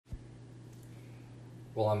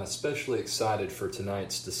Well, I'm especially excited for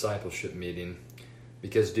tonight's discipleship meeting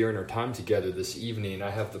because during our time together this evening, I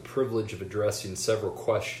have the privilege of addressing several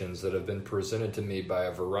questions that have been presented to me by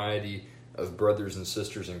a variety of brothers and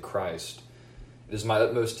sisters in Christ. It is my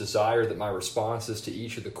utmost desire that my responses to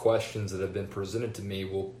each of the questions that have been presented to me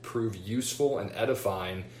will prove useful and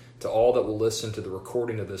edifying to all that will listen to the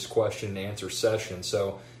recording of this question and answer session.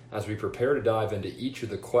 So, as we prepare to dive into each of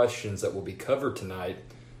the questions that will be covered tonight,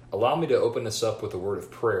 allow me to open this up with a word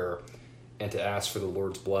of prayer and to ask for the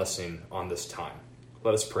Lord's blessing on this time.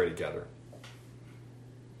 Let us pray together.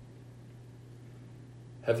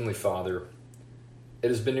 Heavenly Father, it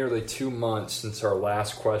has been nearly 2 months since our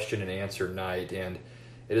last question and answer night, and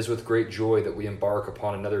it is with great joy that we embark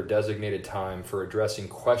upon another designated time for addressing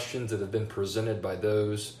questions that have been presented by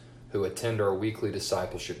those who attend our weekly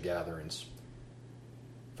discipleship gatherings.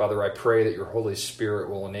 Father, I pray that your Holy Spirit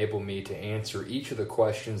will enable me to answer each of the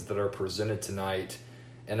questions that are presented tonight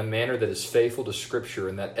in a manner that is faithful to Scripture,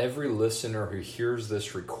 and that every listener who hears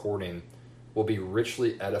this recording will be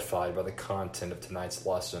richly edified by the content of tonight's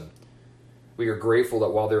lesson. We are grateful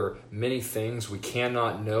that while there are many things we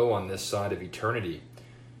cannot know on this side of eternity,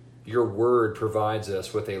 your word provides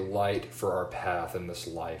us with a light for our path in this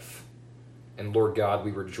life. And Lord God,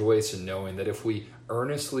 we rejoice in knowing that if we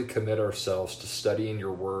earnestly commit ourselves to studying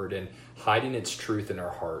your word and hiding its truth in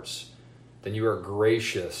our hearts, then you are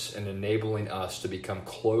gracious in enabling us to become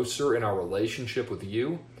closer in our relationship with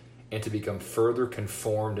you and to become further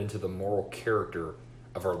conformed into the moral character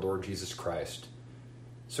of our Lord Jesus Christ.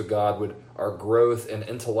 So God, would our growth in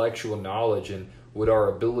intellectual knowledge and would our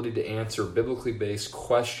ability to answer biblically based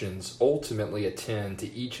questions ultimately attend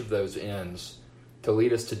to each of those ends, to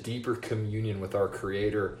lead us to deeper communion with our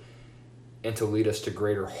Creator and to lead us to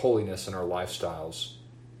greater holiness in our lifestyles.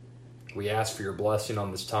 We ask for your blessing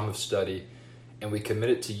on this time of study, and we commit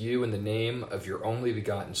it to you in the name of your only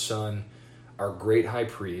begotten Son, our great high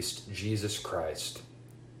priest, Jesus Christ.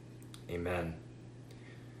 Amen.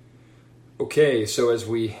 Okay, so as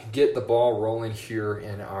we get the ball rolling here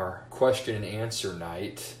in our question and answer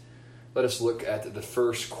night, let us look at the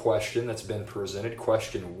first question that's been presented,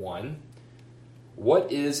 question 1.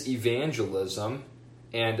 What is evangelism,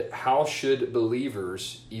 and how should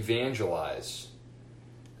believers evangelize?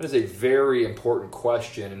 That is a very important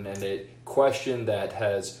question, and a question that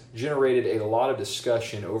has generated a lot of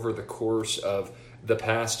discussion over the course of the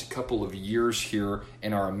past couple of years here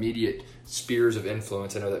in our immediate spheres of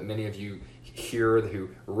influence. I know that many of you here who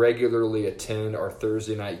regularly attend our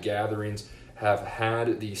Thursday night gatherings have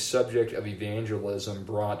had the subject of evangelism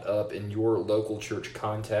brought up in your local church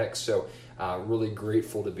context. So really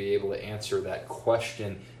grateful to be able to answer that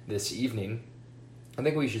question this evening. I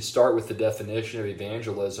think we should start with the definition of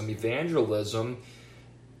evangelism. Evangelism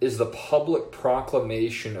is the public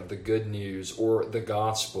proclamation of the good news or the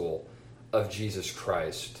gospel of Jesus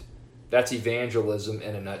Christ. That's evangelism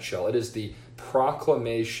in a nutshell. It is the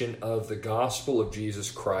proclamation of the gospel of Jesus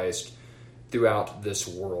Christ throughout this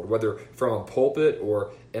world, whether from a pulpit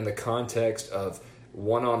or in the context of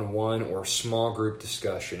one-on-one or small group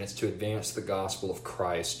discussion. It's to advance the gospel of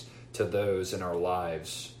Christ to those in our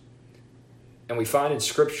lives. And we find in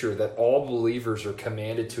Scripture that all believers are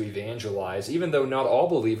commanded to evangelize, even though not all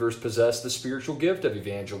believers possess the spiritual gift of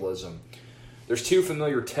evangelism. There's 2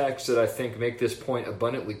 familiar texts that I think make this point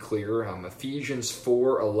abundantly clear. Ephesians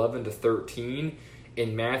 4:11-13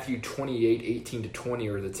 and Matthew 28:18-20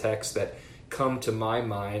 are the texts that come to my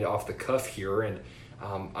mind off the cuff here. And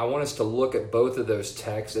I want us to look at both of those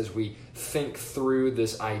texts as we think through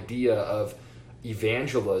this idea of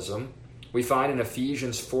evangelism. We find in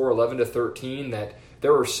Ephesians 4:11-13 that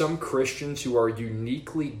there are some Christians who are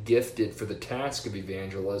uniquely gifted for the task of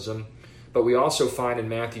evangelism, but we also find in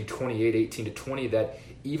Matthew 28:18-20 that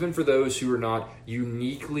even for those who are not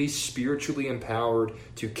uniquely spiritually empowered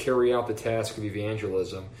to carry out the task of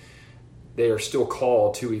evangelism, they are still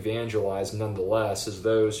called to evangelize nonetheless as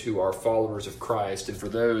those who are followers of Christ and for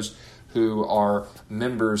those who are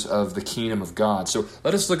members of the kingdom of God. So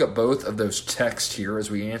let us look at both of those texts here as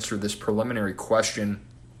we answer this preliminary question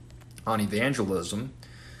on evangelism.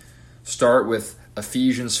 Start with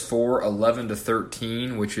Ephesians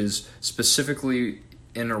 4:11-13, which is specifically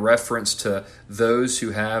in a reference to those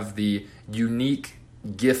who have the unique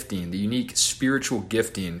gifting, the unique spiritual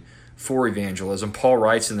gifting for evangelism. Paul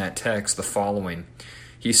writes in that text the following.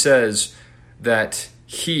 He says that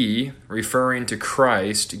he, referring to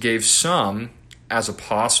Christ, gave some as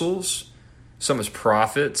apostles, some as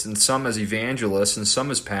prophets, and some as evangelists, and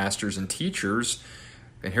some as pastors and teachers.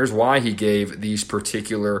 And here's why he gave these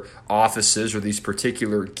particular offices or these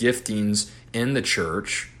particular giftings in the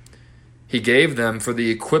church. He gave them for the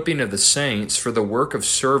equipping of the saints, for the work of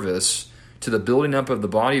service, to the building up of the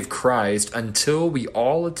body of Christ, until we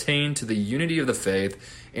all attain to the unity of the faith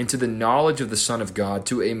and to the knowledge of the Son of God,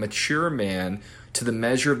 to a mature man, to the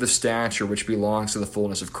measure of the stature which belongs to the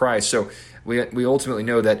fullness of Christ. So we ultimately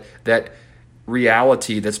know that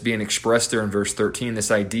reality that's being expressed there in verse 13, this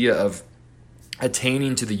idea of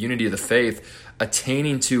attaining to the unity of the faith,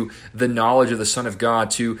 attaining to the knowledge of the Son of God,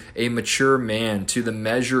 to a mature man, to the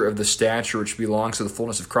measure of the stature which belongs to the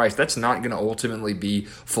fullness of Christ, that's not going to ultimately be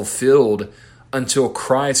fulfilled until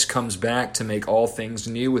Christ comes back to make all things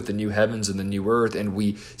new with the new heavens and the new earth, and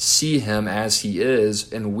we see him as he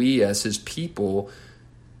is, and we as his people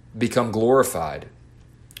become glorified.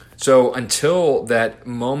 So until that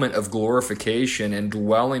moment of glorification and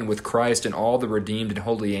dwelling with Christ and all the redeemed and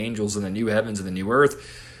holy angels in the new heavens and the new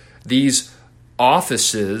earth, these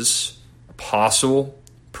offices, apostle,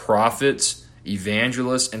 prophets,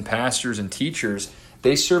 evangelists, and pastors and teachers,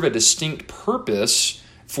 they serve a distinct purpose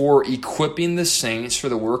for equipping the saints for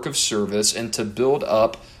the work of service and to build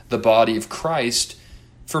up the body of Christ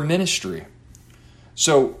for ministry.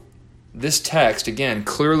 So this text, again,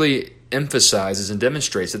 clearly emphasizes and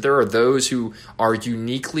demonstrates that there are those who are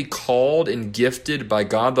uniquely called and gifted by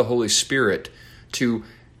God the Holy Spirit to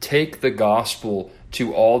take the gospel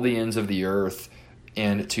to all the ends of the earth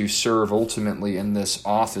and to serve ultimately in this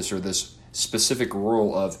office or this specific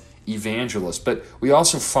role of evangelist. But we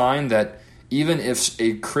also find that even if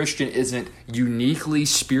a Christian isn't uniquely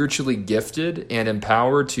spiritually gifted and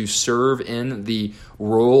empowered to serve in the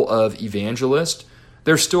role of evangelist,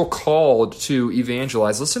 they're still called to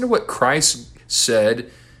evangelize. Listen to what Christ said.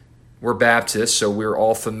 We're Baptists, so we're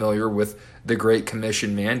all familiar with the Great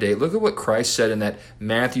Commission mandate. Look at what Christ said in that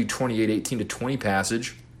Matthew 28:18-20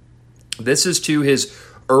 passage. This is to his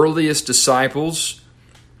earliest disciples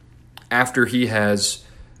after he has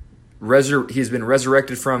been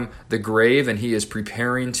resurrected from the grave and he is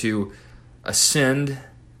preparing to ascend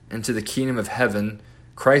into the kingdom of heaven.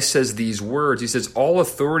 Christ says these words. He says, "All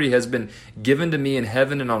authority has been given to me in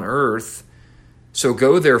heaven and on earth. So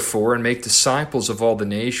go therefore and make disciples of all the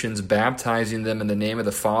nations, baptizing them in the name of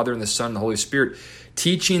the Father and the Son and the Holy Spirit,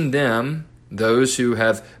 teaching them," those who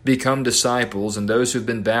have become disciples and those who have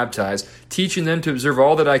been baptized, "teaching them to observe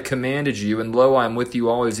all that I commanded you, and lo, I am with you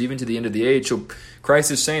always, even to the end of the age." So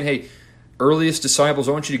Christ is saying, hey, earliest disciples,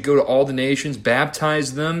 I want you to go to all the nations,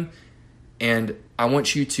 baptize them, and I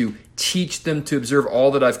want you to teach them to observe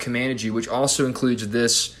all that I've commanded you, which also includes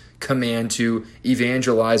this command to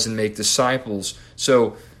evangelize and make disciples.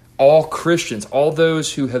 So all Christians, all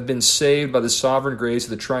those who have been saved by the sovereign grace of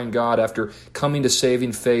the triune God after coming to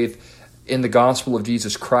saving faith in the gospel of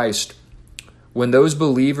Jesus Christ, when those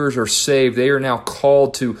believers are saved, they are now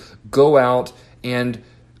called to go out and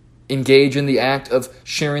engage in the act of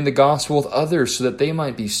sharing the gospel with others so that they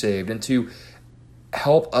might be saved, and to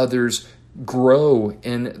help others grow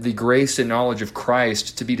in the grace and knowledge of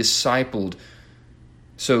Christ, to be discipled.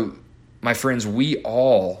 So, my friends, we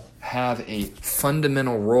all have a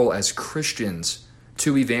fundamental role as Christians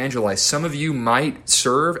to evangelize. Some of you might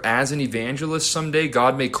serve as an evangelist someday.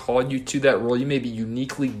 God may call you to that role. You may be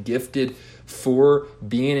uniquely gifted for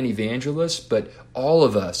being an evangelist, but all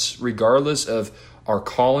of us, regardless of our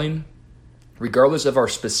calling, regardless of our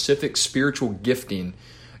specific spiritual gifting,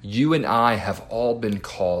 you and I have all been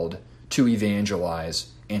called to evangelize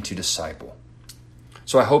and to disciple.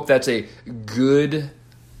 So I hope that's a good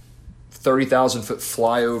 30,000-foot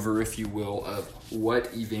flyover, if you will, of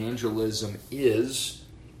what evangelism is.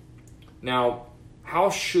 Now,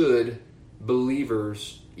 how should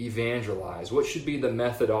believers evangelize? What should be the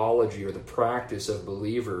methodology or the practice of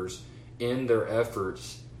believers in their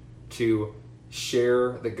efforts to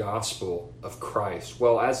share the gospel of Christ?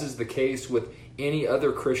 Well, as is the case with any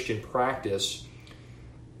other Christian practice,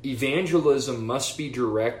 evangelism must be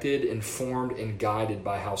directed, informed, and guided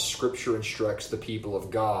by how Scripture instructs the people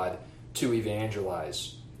of God to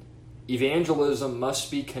evangelize. Evangelism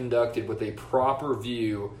must be conducted with a proper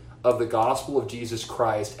view of the gospel of Jesus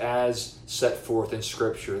Christ as set forth in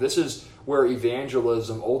Scripture. This is where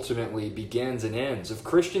evangelism ultimately begins and ends. If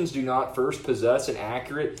Christians do not first possess an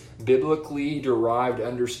accurate, biblically derived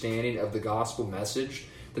understanding of the gospel message,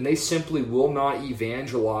 then they simply will not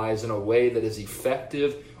evangelize in a way that is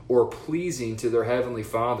effective or pleasing to their Heavenly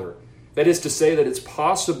Father. That is to say that it's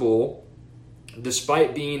possible,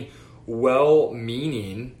 despite being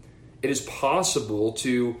well-meaning, it is possible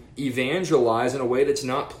to evangelize in a way that's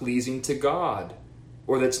not pleasing to God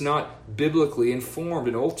or that's not biblically informed.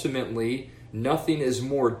 And ultimately, nothing is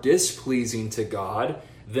more displeasing to God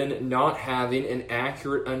than not having an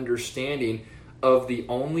accurate understanding of the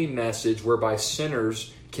only message whereby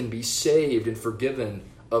sinners can be saved and forgiven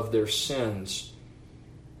of their sins.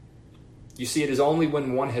 You see, it is only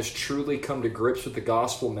when one has truly come to grips with the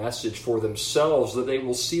gospel message for themselves that they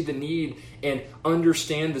will see the need and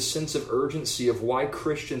understand the sense of urgency of why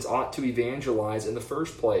Christians ought to evangelize in the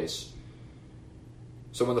first place.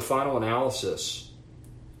 So in the final analysis,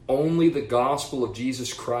 only the gospel of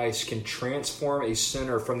Jesus Christ can transform a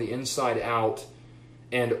sinner from the inside out.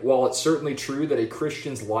 And while it's certainly true that a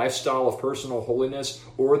Christian's lifestyle of personal holiness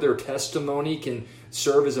or their testimony can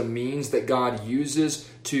serve as a means that God uses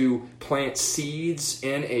to plant seeds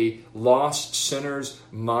in a lost sinner's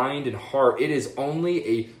mind and heart, it is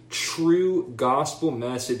only a true gospel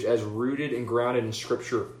message as rooted and grounded in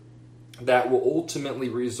Scripture that will ultimately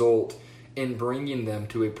result in bringing them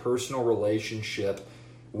to a personal relationship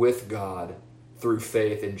with God through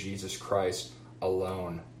faith in Jesus Christ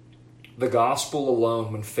alone. The gospel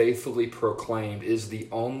alone, when faithfully proclaimed, is the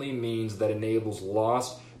only means that enables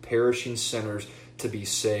lost, perishing sinners to be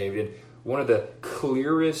saved. And one of the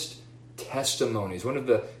clearest testimonies, one of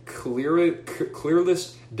the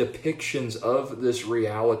clearest depictions of this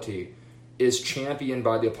reality is championed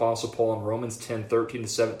by the Apostle Paul in Romans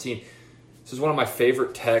 10:13-17. This is one of my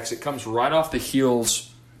favorite texts. It comes right off the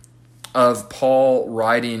heels of Paul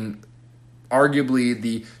writing arguably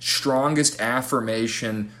the strongest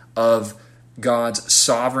affirmation of God's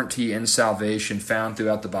sovereignty and salvation found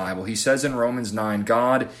throughout the Bible. He says in Romans 9,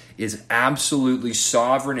 God is absolutely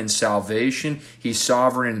sovereign in salvation. He's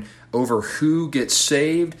sovereign over who gets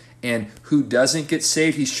saved and who doesn't get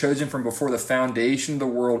saved. He's chosen from before the foundation of the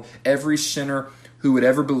world every sinner who would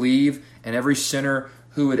ever believe and every sinner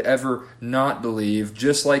who would ever not believe,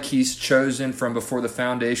 just like He's chosen from before the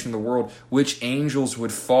foundation of the world which angels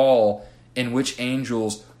would fall and which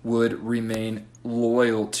angels would remain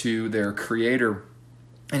loyal to their Creator.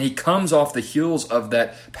 And he comes off the heels of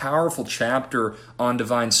that powerful chapter on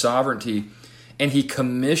divine sovereignty, and he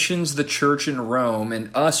commissions the church in Rome, and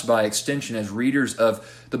us by extension as readers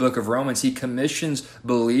of the book of Romans, he commissions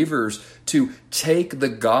believers to take the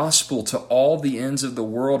gospel to all the ends of the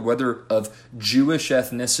world, whether of Jewish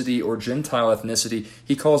ethnicity or Gentile ethnicity.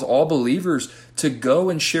 He calls all believers to go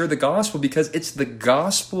and share the gospel because it's the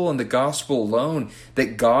gospel and the gospel alone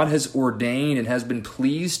that God has ordained and has been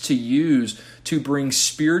pleased to use to bring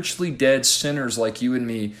spiritually dead sinners like you and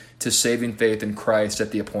me to saving faith in Christ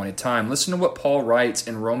at the appointed time. Listen to what Paul writes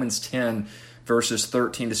in Romans 10, verses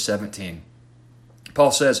 13-17.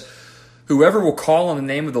 Paul says, whoever will call on the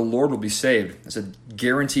name of the Lord will be saved. It's a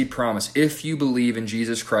guaranteed promise. If you believe in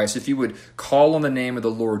Jesus Christ, if you would call on the name of the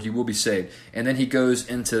Lord, you will be saved. And then he goes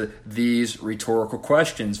into these rhetorical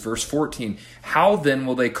questions. Verse 14, how then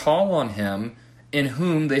will they call on him in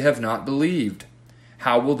whom they have not believed?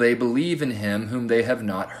 How will they believe in him whom they have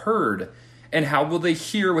not heard? And how will they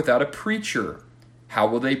hear without a preacher? How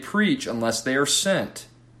will they preach unless they are sent?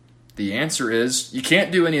 The answer is, you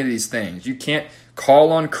can't do any of these things. You can't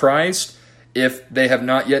call on Christ if they have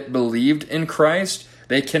not yet believed in Christ.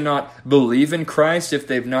 They cannot believe in Christ if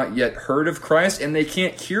they've not yet heard of Christ. And they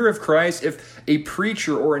can't hear of Christ if a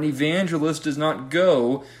preacher or an evangelist does not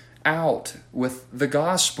go out with the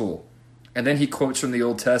gospel. And then he quotes from the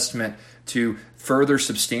Old Testament to further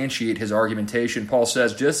substantiate his argumentation. Paul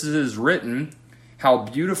says, just as it is written, how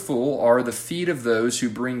beautiful are the feet of those who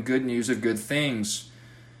bring good news of good things.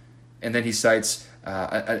 And then he cites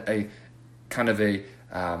a kind of a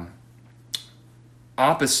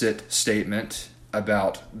opposite statement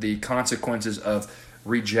about the consequences of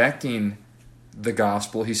rejecting the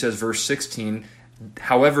gospel. He says, verse 16,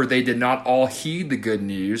 however, they did not all heed the good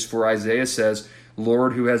news, for Isaiah says,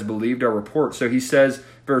 Lord, who has believed our report? So he says,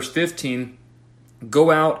 verse 15, go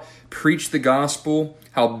out, preach the gospel.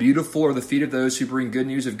 How beautiful are the feet of those who bring good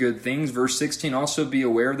news of good things. Verse 16, also be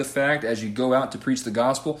aware of the fact as you go out to preach the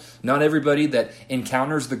gospel, not everybody that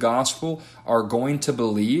encounters the gospel are going to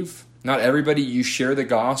believe. Not everybody you share the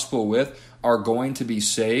gospel with are going to be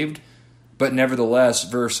saved. But nevertheless,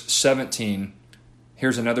 verse 17,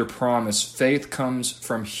 here's another promise. Faith comes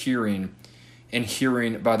from hearing, and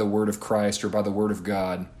hearing by the word of Christ or by the word of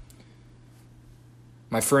God.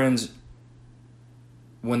 My friends,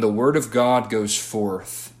 when the word of God goes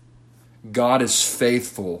forth, God is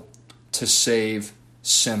faithful to save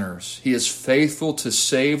sinners. He is faithful to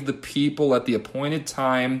save the people at the appointed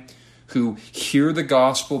time who hear the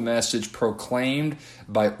gospel message proclaimed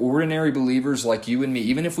by ordinary believers like you and me,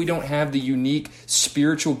 even if we don't have the unique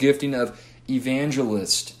spiritual gifting of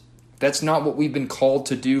evangelist. That's not what we've been called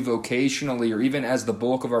to do vocationally or even as the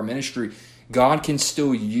bulk of our ministry. God can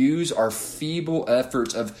still use our feeble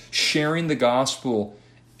efforts of sharing the gospel,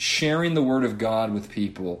 sharing the word of God with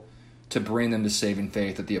people to bring them to saving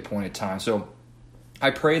faith at the appointed time. So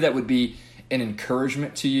I pray that would be an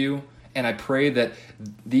encouragement to you. And I pray that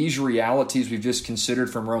these realities we've just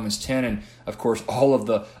considered from Romans 10, and of course all of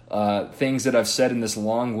the things that I've said in this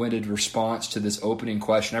long-winded response to this opening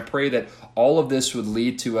question, I pray that all of this would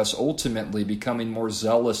lead to us ultimately becoming more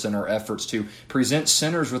zealous in our efforts to present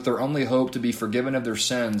sinners with their only hope to be forgiven of their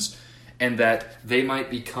sins, and that they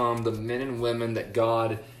might become the men and women that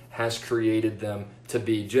God has created them to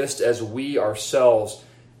be, just as we ourselves,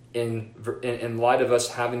 in light of us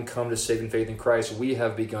having come to saving faith in Christ, we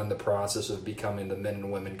have begun the process of becoming the men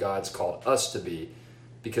and women God's called us to be,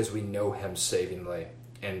 because we know Him savingly,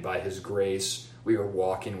 and by His grace we are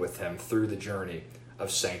walking with Him through the journey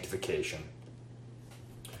of sanctification.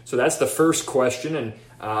 So that's the first question, and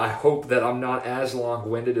I hope that I'm not as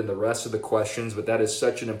long-winded in the rest of the questions, but that is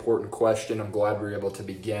such an important question. I'm glad we're able to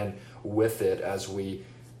begin with it as we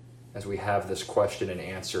have this question and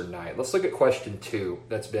answer night. Let's look at question 2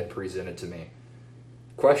 that's been presented to me.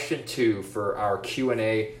 Question 2 for our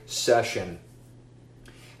Q&A session.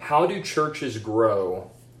 How do churches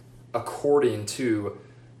grow according to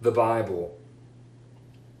the Bible?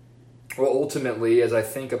 Well, ultimately, as I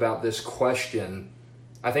think about this question,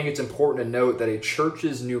 I think it's important to note that a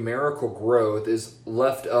church's numerical growth is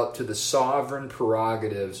left up to the sovereign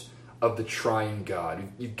prerogatives of the triune God.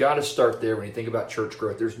 You've got to start there when you think about church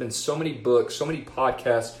growth. There's been so many books, so many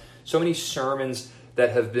podcasts, so many sermons that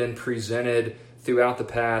have been presented throughout the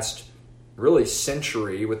past, really,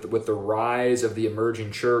 century with the rise of the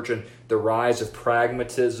emerging church and the rise of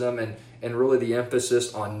pragmatism and really the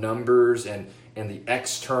emphasis on numbers and the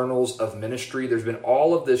externals of ministry. There's been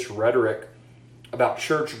all of this rhetoric about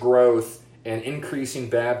church growth and increasing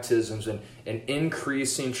baptisms and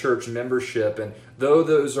increasing church membership. And though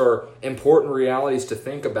those are important realities to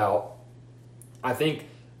think about, I think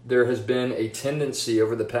there has been a tendency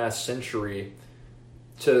over the past century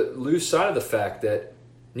to lose sight of the fact that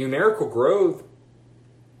numerical growth,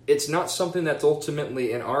 it's not something that's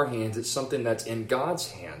ultimately in our hands, it's something that's in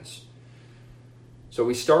God's hands. So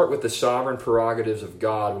we start with the sovereign prerogatives of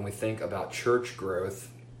God when we think about church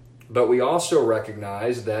growth, but we also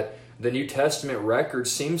recognize that the New Testament record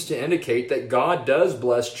seems to indicate that God does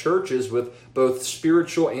bless churches with both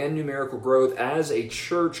spiritual and numerical growth as a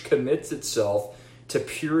church commits itself to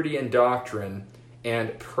purity in doctrine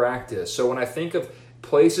and practice. So when I think of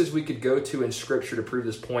places we could go to in Scripture to prove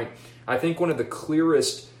this point, I think one of the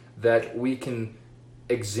clearest that we can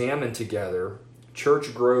examine together,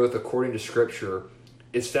 church growth according to Scripture,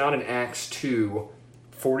 is found in Acts 2,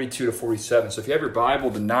 42 to 47. So if you have your Bible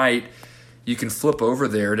tonight, you can flip over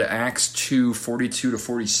there to Acts 2, 42 to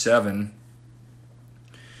 47.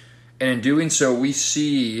 And in doing so, we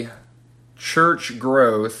see church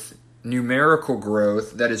growth, numerical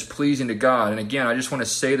growth that is pleasing to God. And again, I just want to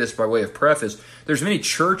say this by way of preface. There's many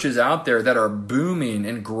churches out there that are booming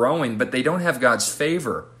and growing, but they don't have God's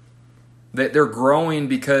favor. They're growing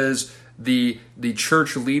because the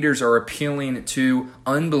church leaders are appealing to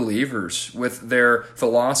unbelievers with their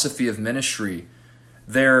philosophy of ministry.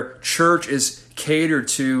 Their church is catered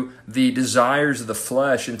to the desires of the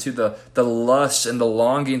flesh and to the lusts and the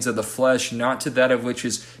longings of the flesh, not to that of which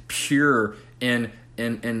is pure in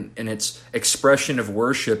its expression of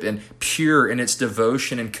worship and pure in its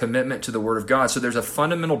devotion and commitment to the Word of God. So there's a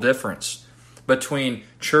fundamental difference between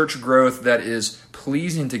church growth that is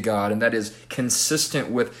pleasing to God and that is consistent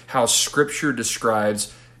with how Scripture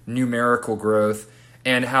describes numerical growth,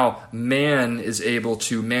 and how man is able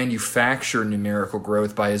to manufacture numerical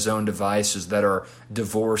growth by his own devices that are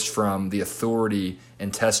divorced from the authority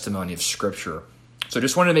and testimony of Scripture. So I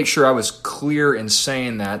just wanted to make sure I was clear in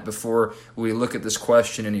saying that before we look at this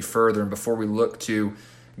question any further and before we look to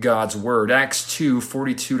God's Word. Acts 2,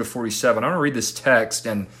 42 to 47. I'm going to read this text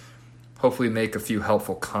and hopefully make a few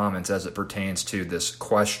helpful comments as it pertains to this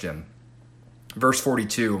question. Verse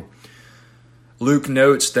 42, Luke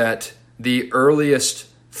notes that the earliest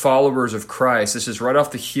followers of Christ, this is right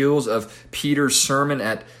off the heels of Peter's sermon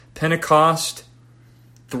at Pentecost.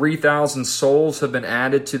 3,000 souls have been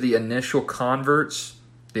added to the initial converts,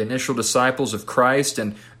 the initial disciples of Christ,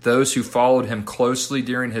 and those who followed him closely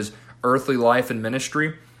during his earthly life and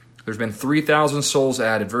ministry. There's been 3,000 souls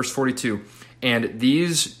added. Verse 42, and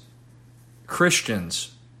these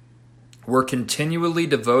Christians were continually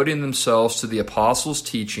devoting themselves to the apostles'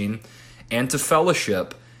 teaching and to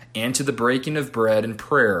fellowship, and to the breaking of bread and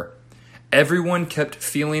prayer. Everyone kept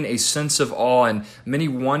feeling a sense of awe, and many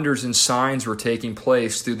wonders and signs were taking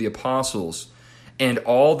place through the apostles. And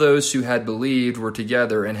all those who had believed were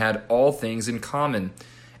together and had all things in common.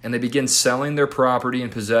 And they began selling their property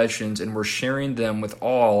and possessions and were sharing them with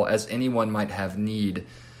all as anyone might have need.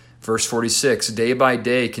 Verse 46, day by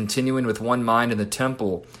day, continuing with one mind in the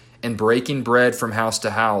temple, and breaking bread from house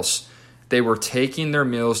to house, they were taking their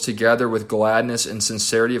meals together with gladness and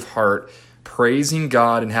sincerity of heart, praising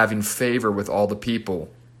God and having favor with all the people.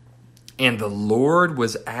 And the Lord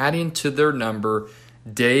was adding to their number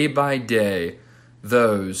day by day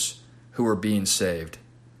those who were being saved.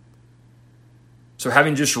 So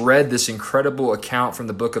having just read this incredible account from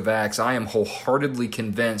the book of Acts, I am wholeheartedly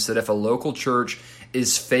convinced that if a local church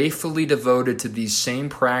is faithfully devoted to these same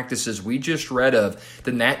practices we just read of,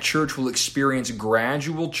 then that church will experience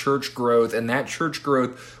gradual church growth, and that church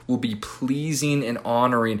growth will be pleasing and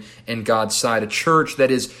honoring in God's sight. A church that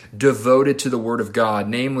is devoted to the Word of God,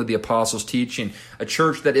 namely the apostles' teaching. A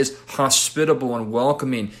church that is hospitable and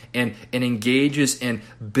welcoming and engages in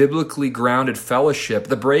biblically grounded fellowship.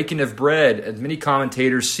 The breaking of bread, as many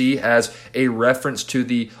commentators see as a reference to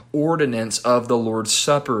the ordinance of the Lord's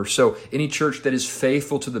Supper. So any church that is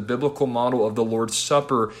faithful to the biblical model of the Lord's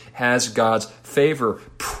Supper has God's favor.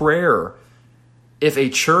 Prayer. If a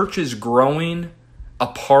church is growing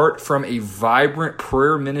apart from a vibrant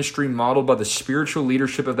prayer ministry modeled by the spiritual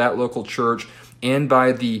leadership of that local church and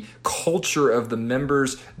by the culture of the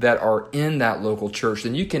members that are in that local church,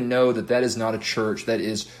 then you can know that that is not a church that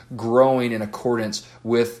is growing in accordance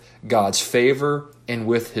with God's favor and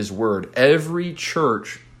with His Word. Every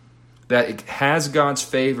church that has God's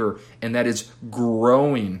favor and that is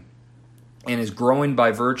growing and is growing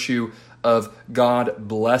by virtue of God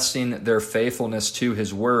blessing their faithfulness to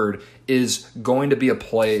His Word is going to be a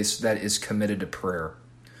place that is committed to prayer.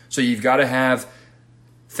 So you've got to have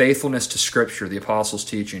faithfulness to Scripture, the apostles'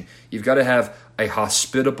 teaching. You've got to have a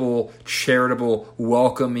hospitable, charitable,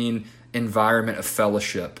 welcoming environment of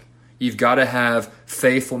fellowship. You've got to have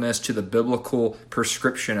faithfulness to the biblical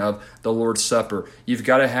prescription of the Lord's Supper. You've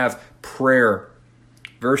got to have prayer.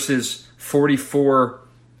 Verses 44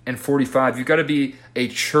 and 45, you've got to be a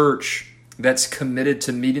church that's committed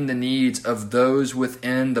to meeting the needs of those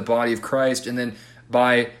within the body of Christ, and then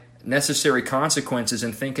by necessary consequences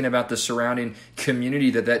and thinking about the surrounding community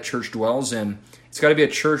that church dwells in. It's got to be a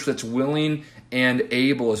church that's willing and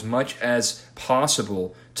able as much as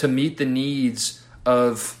possible to meet the needs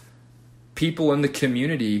of people in the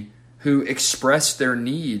community who express their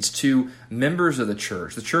needs to members of the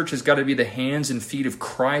church. The church has got to be the hands and feet of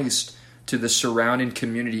Christ to the surrounding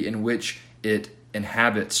community in which it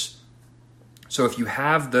inhabits. So if you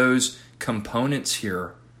have those components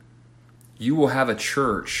here, you will have a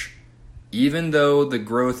church, even though the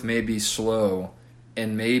growth may be slow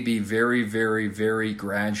and may be very, very, very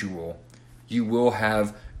gradual, you will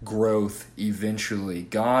have growth eventually.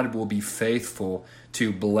 God will be faithful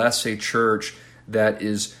to bless a church that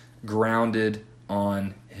is grounded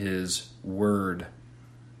on His Word.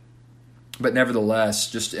 But nevertheless,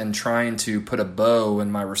 just in trying to put a bow in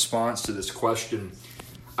my response to this question,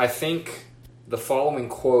 I think the following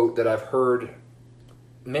quote that I've heard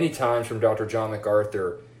many times from Dr. John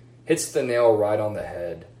MacArthur hits the nail right on the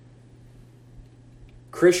head.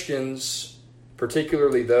 Christians,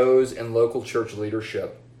 particularly those in local church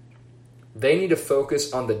leadership, they need to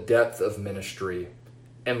focus on the depth of ministry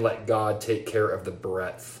and let God take care of the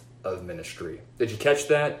breadth of ministry. Did you catch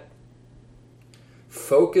that?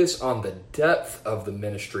 Focus on the depth of the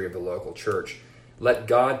ministry of the local church. Let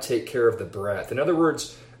God take care of the breadth. In other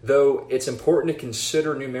words, though it's important to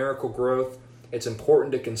consider numerical growth, it's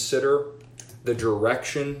important to consider the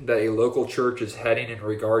direction that a local church is heading in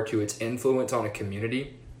regard to its influence on a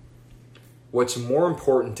community. What's more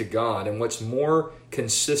important to God and what's more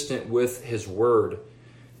consistent with His Word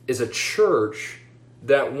is a church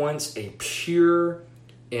that wants a pure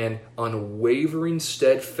and unwavering,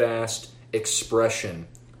 steadfast expression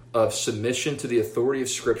of submission to the authority of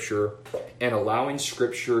Scripture and allowing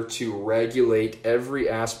Scripture to regulate every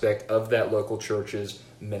aspect of that local church's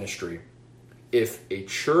ministry. If a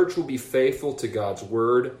church will be faithful to God's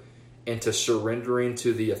Word and to surrendering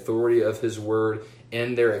to the authority of His Word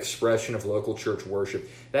in their expression of local church worship,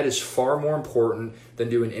 that is far more important than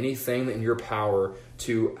doing anything in your power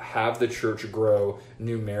to have the church grow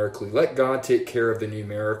numerically. Let God take care of the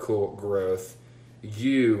numerical growth.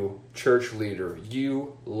 You, church leader,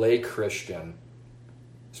 you, lay Christian,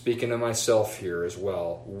 speaking to myself here as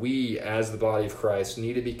well, we as the body of Christ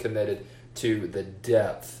need to be committed to the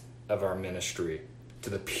depth of our ministry, to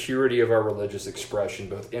the purity of our religious expression,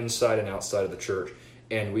 both inside and outside of the church.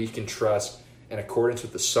 And we can trust, in accordance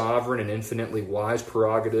with the sovereign and infinitely wise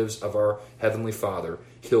prerogatives of our Heavenly Father,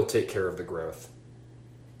 He'll take care of the growth.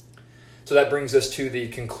 So that brings us to the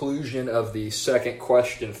conclusion of the second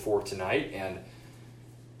question for tonight, and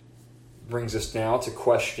brings us now to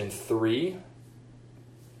question 3.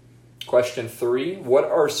 Question 3, what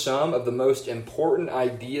are some of the most important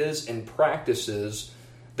ideas and practices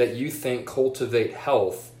that you think cultivate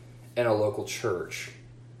health in a local church?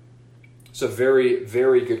 It's a very,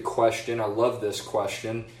 very good question. I love this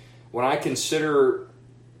question. When I consider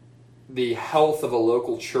the health of a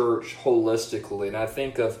local church holistically, and I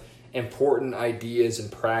think of important ideas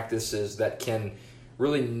and practices that can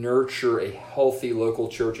really nurture a healthy local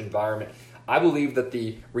church environment, I believe that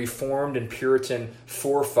the Reformed and Puritan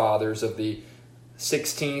forefathers of the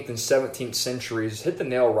 16th and 17th centuries hit the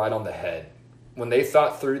nail right on the head. When they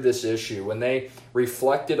thought through this issue, when they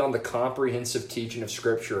reflected on the comprehensive teaching of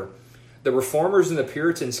Scripture, the Reformers and the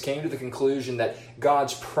Puritans came to the conclusion that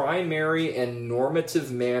God's primary and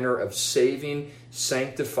normative manner of saving,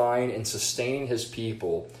 sanctifying, and sustaining His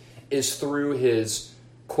people is through His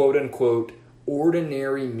quote-unquote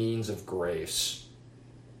ordinary means of grace.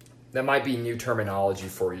 That might be new terminology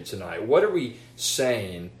for you tonight. What are we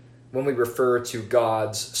saying when we refer to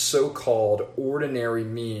God's so-called ordinary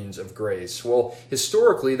means of grace? Well,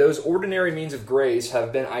 historically, those ordinary means of grace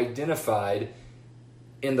have been identified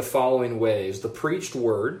in the following ways. The preached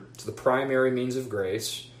word, it's the primary means of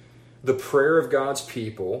grace. The prayer of God's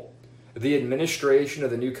people. The administration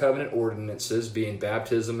of the new covenant ordinances, being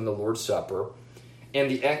baptism and the Lord's Supper. And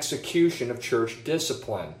the execution of church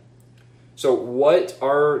discipline. So what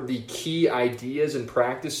are the key ideas and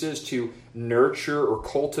practices to nurture or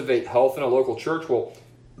cultivate health in a local church? Well,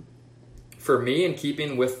 for me, in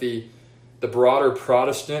keeping with the broader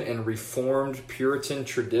Protestant and Reformed Puritan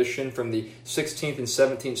tradition from the 16th and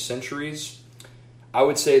 17th centuries, I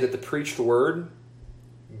would say that the preached word,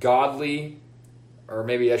 godly, or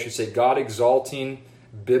maybe I should say God-exalting,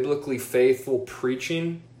 biblically faithful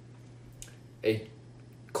preaching, a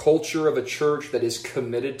culture of a church that is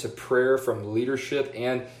committed to prayer from leadership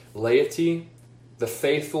and laity, the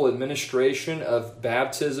faithful administration of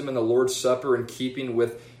baptism and the Lord's Supper in keeping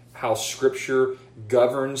with how Scripture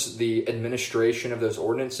governs the administration of those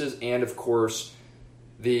ordinances, and of course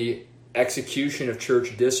the execution of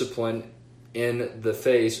church discipline in the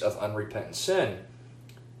face of unrepentant sin.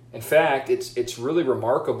 In fact, it's really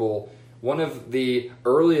remarkable. One of the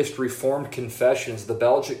earliest Reformed confessions, the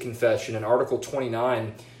Belgic Confession in Article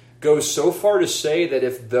 29, goes so far to say that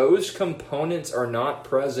if those components are not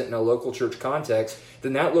present in a local church context,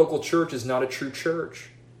 then that local church is not a true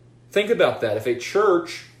church. Think about that. If a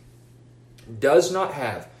church does not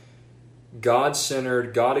have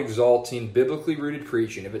God-centered, God-exalting, biblically rooted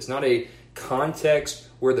preaching, if it's not a context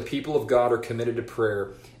where the people of God are committed to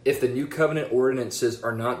prayer, if the new covenant ordinances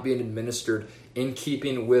are not being administered in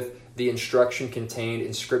keeping with the instruction contained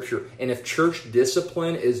in Scripture, and if church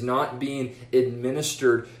discipline is not being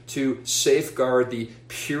administered to safeguard the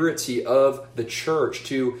purity of the church,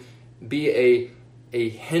 to be a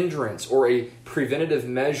hindrance or a preventative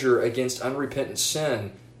measure against unrepentant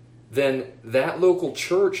sin, then that local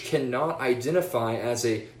church cannot identify as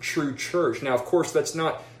a true church. Now, of course, that's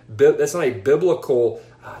not a biblical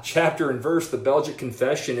chapter and verse. The Belgic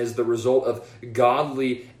Confession is the result of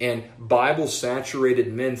godly and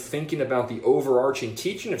Bible-saturated men thinking about the overarching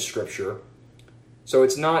teaching of Scripture. So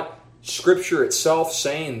it's not Scripture itself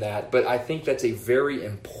saying that, but I think that's a very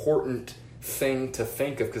important thing to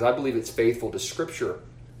think of because I believe it's faithful to Scripture.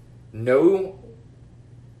 No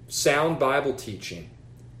sound Bible teaching,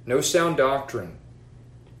 no sound doctrine,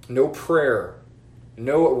 no prayer,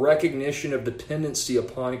 no recognition of dependency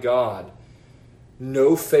upon God,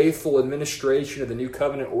 no faithful administration of the new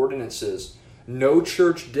covenant ordinances, no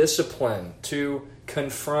church discipline to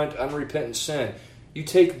confront unrepentant sin. You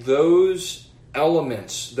take those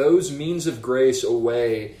elements, those means of grace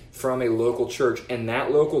away from a local church, and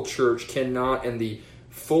that local church cannot, in the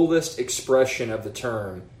fullest expression of the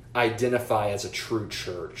term, identify as a true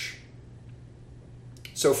church.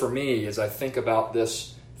 So for me, as I think about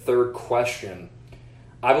this third question,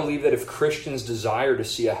 I believe that if Christians desire to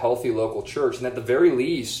see a healthy local church, and at the very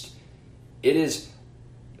least, it is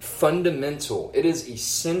fundamental, it is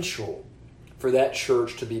essential for that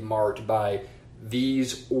church to be marked by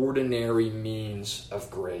these ordinary means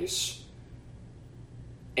of grace.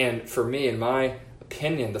 And for me, in my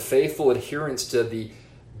opinion, the faithful adherence to the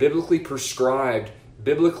biblically prescribed,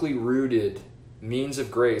 biblically rooted means of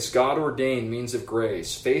grace, God-ordained means of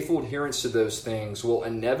grace, faithful adherence to those things will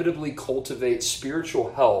inevitably cultivate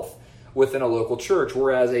spiritual health within a local church,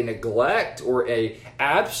 whereas a neglect or a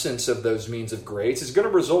absence of those means of grace is going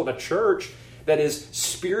to result in a church that is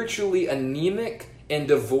spiritually anemic and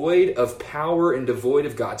devoid of power and devoid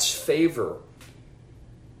of God's favor.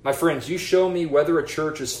 My friends, you show me whether a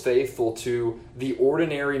church is faithful to the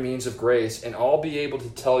ordinary means of grace, and I'll be able to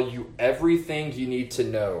tell you everything you need to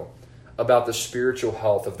know about the spiritual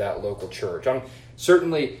health of that local church. I'm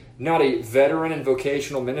certainly not a veteran in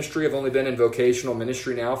vocational ministry. I've only been in vocational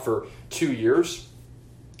ministry now for 2 years,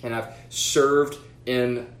 and I've served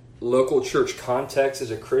in local church context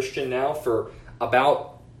as a Christian now for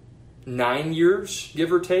about 9 years,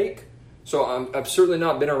 give or take. So I've certainly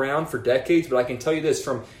not been around for decades, but I can tell you this,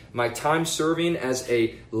 from my time serving as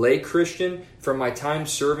a lay Christian, from my time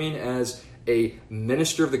serving as a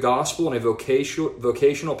minister of the gospel in a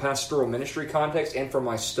vocational pastoral ministry context, and from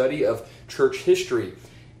my study of church history,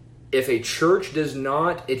 if a church does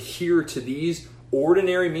not adhere to these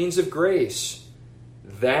ordinary means of grace,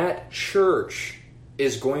 that church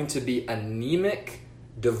is going to be anemic,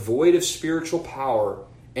 devoid of spiritual power,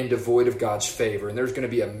 and devoid of God's favor. And there's going to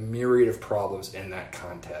be a myriad of problems in that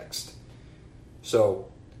context. So,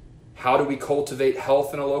 how do we cultivate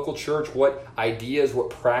health in a local church? What ideas, what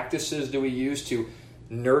practices do we use to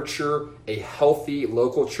nurture a healthy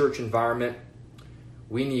local church environment?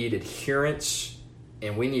 We need adherence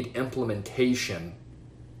and we need implementation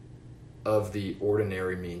of the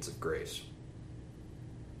ordinary means of grace.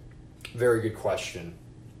 Very good question.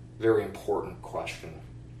 Very important question.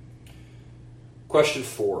 Question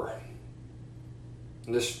 4.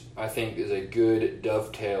 And this, I think, is a good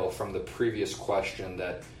dovetail from the previous question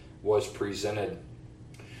that was presented.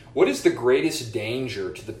 What is the greatest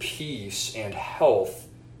danger to the peace and health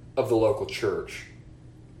of the local church?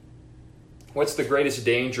 What's the greatest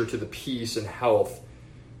danger to the peace and health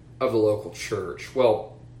of the local church?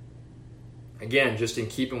 Well, again, just in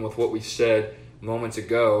keeping with what we said moments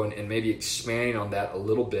ago and maybe expanding on that a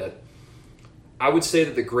little bit, I would say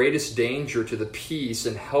that the greatest danger to the peace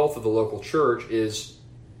and health of the local church is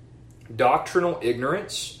doctrinal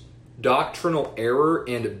ignorance, doctrinal error,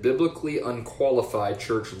 and biblically unqualified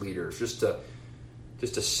church leaders. Just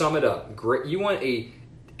to sum it up, you want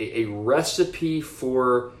a recipe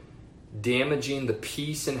for damaging the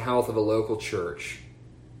peace and health of a local church.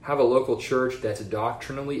 Have a local church that's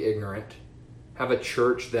doctrinally ignorant. Have a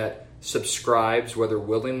church that subscribes, whether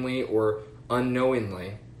willingly or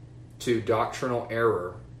unknowingly, to doctrinal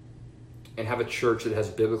error, and have a church that has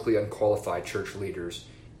biblically unqualified church leaders.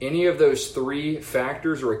 Any of those three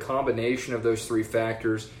factors, or a combination of those three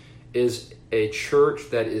factors, is a church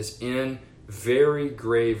that is in very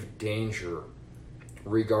grave danger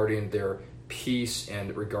regarding their peace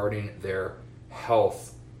and regarding their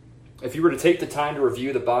health. If you were to take the time to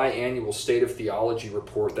review the biannual State of Theology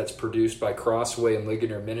report that's produced by Crossway and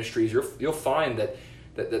Ligonier Ministries, you'll find that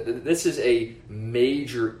this is a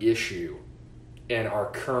major issue in our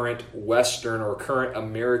current Western or current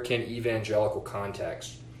American evangelical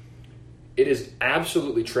context. It is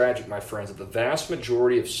absolutely tragic, my friends, that the vast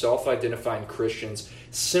majority of self-identifying Christians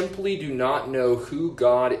simply do not know who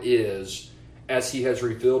God is as He has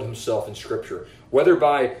revealed Himself in Scripture, whether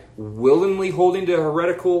by willingly holding to a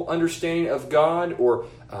heretical understanding of God or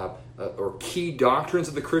key doctrines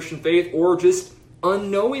of the Christian faith, or just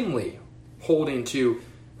unknowingly holding to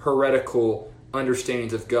heretical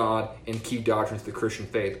understandings of God and key doctrines of the Christian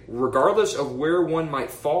faith. Regardless of where one might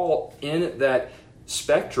fall in that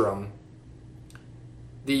spectrum,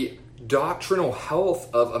 the doctrinal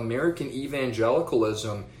health of American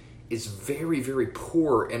evangelicalism is very, very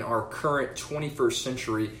poor in our current 21st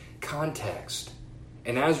century context.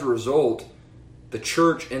 And as a result, the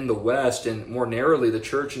church in the West, and more narrowly the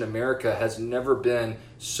church in America, has never been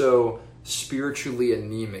so spiritually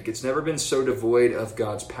anemic. It's never been so devoid of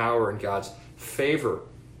God's power and God's favor.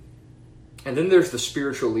 And then there's the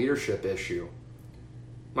spiritual leadership issue.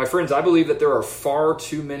 My friends, I believe that there are far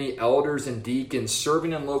too many elders and deacons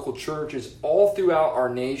serving in local churches all throughout our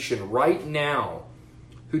nation right now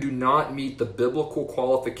who do not meet the biblical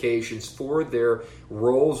qualifications for their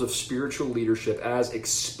roles of spiritual leadership as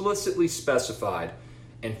explicitly specified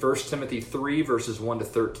in 1 Timothy 3, verses 1 to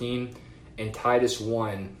 13, and Titus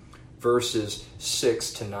 1, verses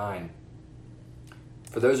 6 to 9.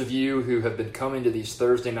 For those of you who have been coming to these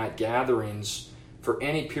Thursday night gatherings for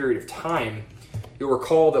any period of time, you'll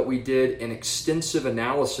recall that we did an extensive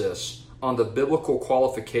analysis on the biblical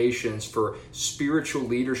qualifications for spiritual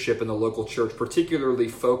leadership in the local church, particularly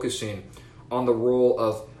focusing on the role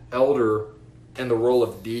of elder and the role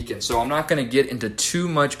of deacon. So I'm not going to get into too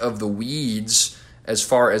much of the weeds as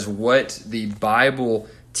far as what the Bible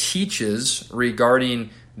teaches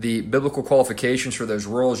regarding the biblical qualifications for those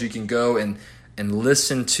roles. You can go and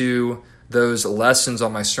listen to those lessons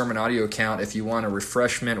on my sermon audio account if you want a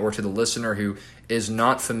refreshment, or to the listener who is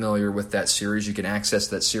not familiar with that series, you can access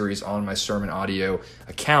that series on my sermon audio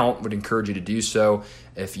account. Would encourage you to do so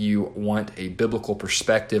if you want a biblical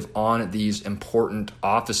perspective on these important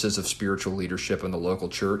offices of spiritual leadership in the local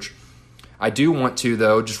church. I do want to,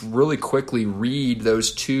 though, just really quickly read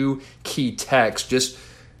those two key texts, just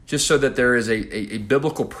so that there is a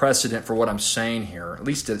biblical precedent for what I'm saying here, at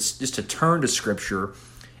least just to turn to Scripture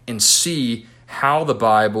and see how the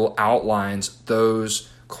Bible outlines those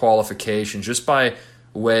qualifications, just by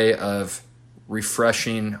way of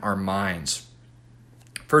refreshing our minds.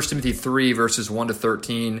 1 Timothy 3, verses 1 to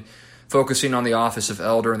 13, focusing on the office of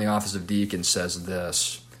elder and the office of deacon, says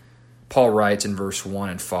this. Paul writes in verse 1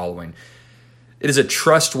 and following, "It is a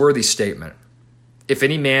trustworthy statement. If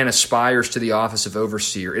any man aspires to the office of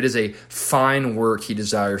overseer, it is a fine work he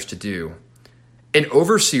desires to do. An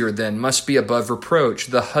overseer then must be above reproach,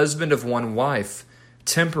 the husband of one wife,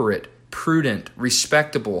 temperate, prudent,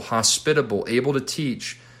 respectable, hospitable, able to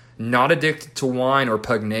teach, not addicted to wine or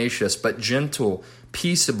pugnacious, but gentle,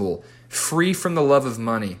 peaceable, free from the love of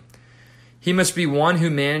money. He must be one who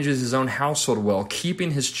manages his own household well,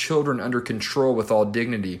 keeping his children under control with all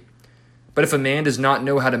dignity. But if a man does not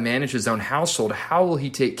know how to manage his own household, how will he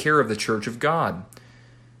take care of the church of God?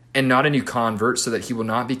 And not a new convert, so that he will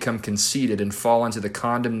not become conceited and fall into the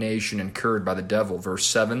condemnation incurred by the devil." Verse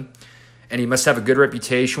 7, "And he must have a good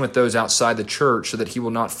reputation with those outside the church, so that he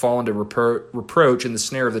will not fall into reproach in the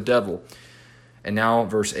snare of the devil." And now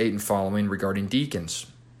verse 8 and following regarding deacons.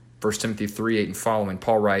 1 Timothy 3, 8 and following,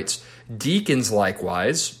 Paul writes, "Deacons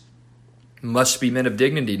likewise must be men of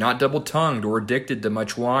dignity, not double-tongued or addicted to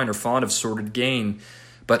much wine or fond of sordid gain,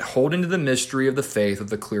 but holding to the mystery of the faith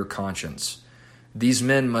with a clear conscience. These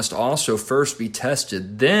men must also first be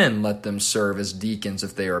tested, then let them serve as deacons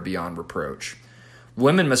if they are beyond reproach.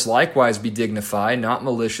 Women must likewise be dignified, not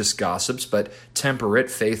malicious gossips, but temperate,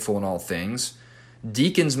 faithful in all things.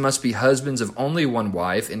 Deacons must be husbands of only one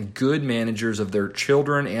wife and good managers of their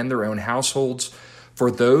children and their own households.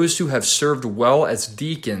 For those who have served well as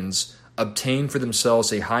deacons obtain for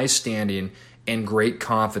themselves a high standing and great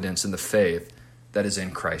confidence in the faith that is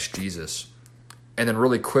in Christ Jesus." And then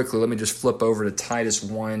really quickly, let me just flip over to Titus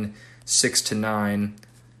 1, 6-9.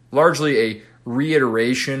 Largely a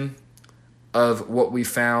reiteration of what we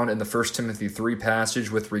found in the 1 Timothy 3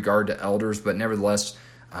 passage with regard to elders, but nevertheless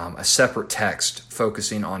a separate text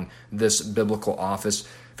focusing on this biblical office.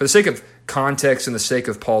 For the sake of context and the sake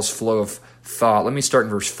of Paul's flow of thought, let me start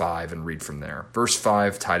in verse 5 and read from there. Verse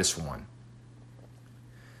 5, Titus 1.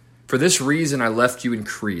 "For this reason I left you in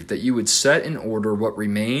Crete, that you would set in order what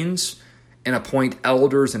remains and appoint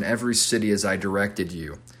elders in every city as I directed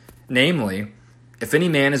you. Namely, if any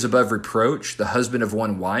man is above reproach, the husband of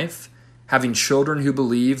one wife, having children who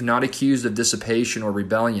believe, not accused of dissipation or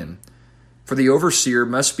rebellion. For the overseer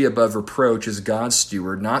must be above reproach as God's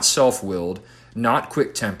steward, not self-willed, not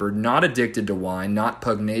quick-tempered, not addicted to wine, not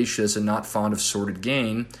pugnacious, and not fond of sordid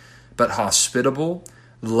gain, but hospitable,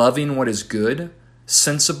 loving what is good,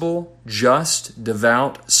 sensible, just,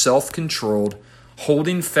 devout, self-controlled,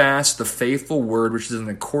 holding fast the faithful word which is in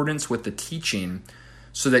accordance with the teaching,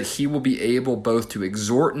 so that he will be able both to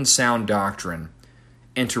exhort in sound doctrine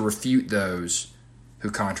and to refute those who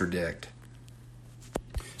contradict."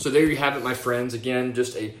 So there you have it, my friends. Again,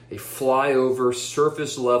 just a flyover,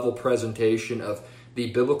 surface-level presentation of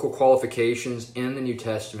the biblical qualifications in the New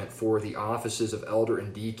Testament for the offices of elder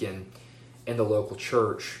and deacon in the local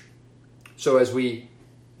church. So as we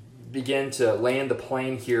begin to land the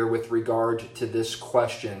plane here with regard to this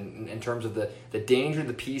question in terms of the danger,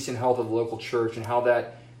 the peace, and health of the local church, and how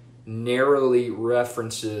that narrowly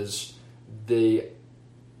references the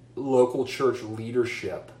local church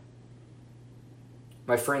leadership.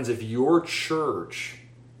 My friends, if your church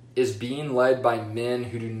is being led by men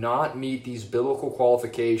who do not meet these biblical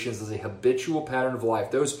qualifications as a habitual pattern of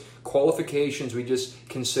life, those qualifications we just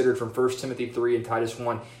considered from 1 Timothy 3 and Titus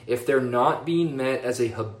 1, if they're not being met as a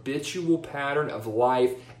habitual pattern of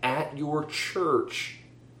life at your church,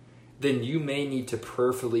 then you may need to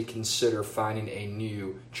prayerfully consider finding a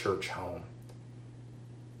new church home.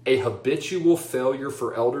 A habitual failure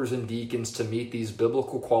for elders and deacons to meet these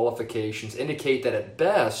biblical qualifications indicate that at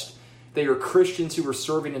best, they are Christians who are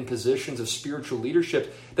serving in positions of spiritual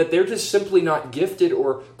leadership that they're just simply not gifted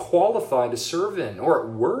or qualified to serve in. Or at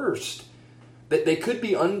worst, that they could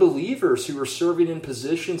be unbelievers who are serving in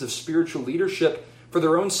positions of spiritual leadership for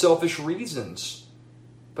their own selfish reasons.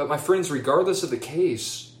 But my friends, regardless of the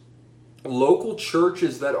case, local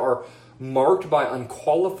churches that are marked by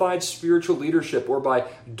unqualified spiritual leadership or by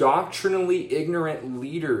doctrinally ignorant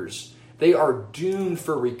leaders, they are doomed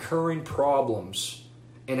for recurring problems.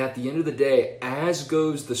 And at the end of the day, as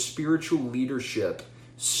goes the spiritual leadership,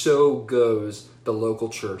 so goes the local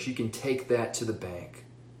church. You can take that to the bank.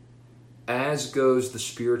 As goes the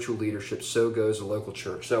spiritual leadership, so goes the local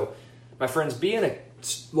church. So, my friends, be in a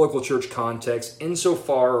local church context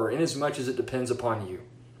insofar or inasmuch as it depends upon you.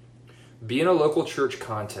 Be in a local church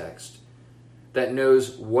context that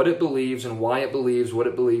knows what it believes and why it believes what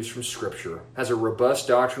it believes from Scripture, has a robust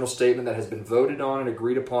doctrinal statement that has been voted on and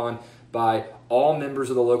agreed upon by all members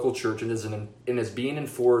of the local church and is being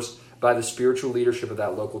enforced by the spiritual leadership of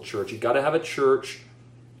that local church. You've got to have a church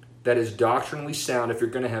that is doctrinally sound if you're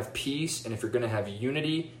going to have peace and if you're going to have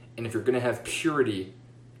unity and if you're going to have purity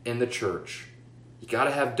in the church. You got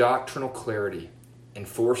to have doctrinal clarity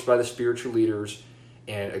enforced by the spiritual leaders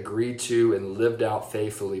and agreed to and lived out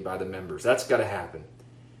faithfully by the members. That's got to happen.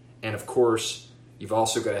 And of course, you've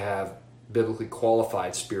also got to have biblically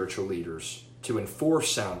qualified spiritual leaders to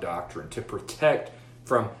enforce sound doctrine, to protect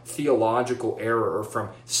from theological error or from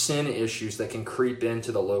sin issues that can creep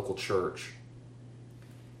into the local church.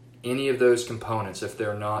 Any of those components, if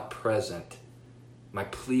they're not present, my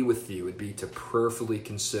plea with you would be to prayerfully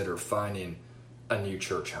consider finding a new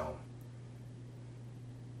church home.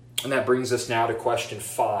 And that brings us now to question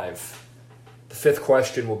 5. The 5th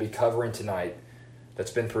question we'll be covering tonight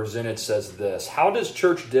that's been presented says this: how does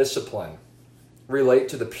church discipline relate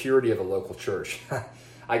to the purity of a local church?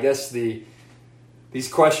 I guess these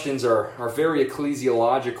questions are very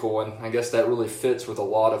ecclesiological, and I guess that really fits with a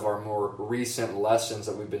lot of our more recent lessons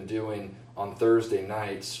that we've been doing on Thursday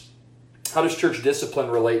nights. How does church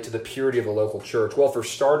discipline relate to the purity of a local church? Well, for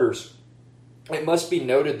starters, it must be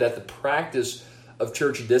noted that the practice of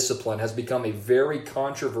church discipline has become a very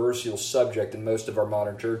controversial subject in most of our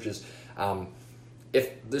modern churches.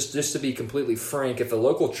 Just to be completely frank, if the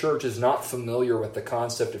local church is not familiar with the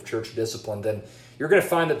concept of church discipline, then you're going to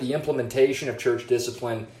find that the implementation of church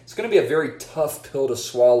discipline is going to be a very tough pill to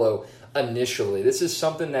swallow initially. This is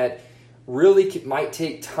something that really might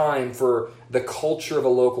take time for the culture of a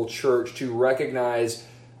local church to recognize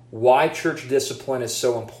why church discipline is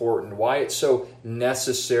so important, why it's so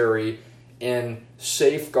necessary in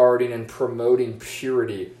safeguarding and promoting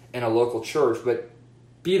purity in a local church. But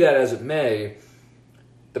be that as it may,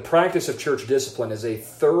 the practice of church discipline is a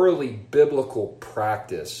thoroughly biblical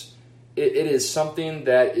practice. It is something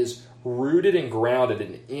that is rooted and grounded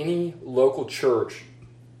in any local church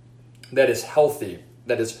that is healthy,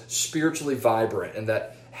 that is spiritually vibrant, and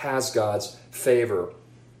that has God's favor.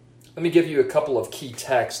 Let me give you a couple of key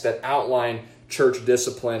texts that outline church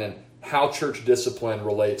discipline and how church discipline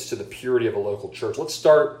relates to the purity of a local church. Let's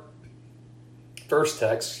start first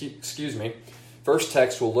text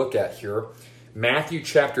we'll look at here. Matthew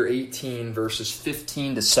chapter 18, verses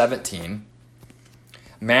 15 to 17.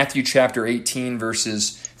 Matthew chapter 18,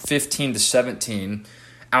 verses 15 to 17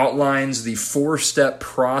 outlines the 4-step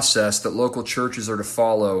process that local churches are to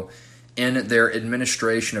follow in their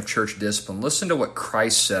administration of church discipline. Listen to what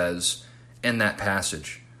Christ says in that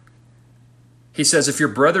passage. He says, if your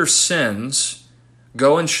brother sins,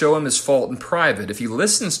 go and show him his fault in private. If he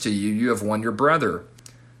listens to you, you have won your brother.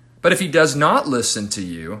 But if he does not listen to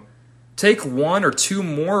you, take 1 or 2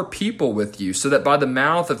 more people with you, so that by the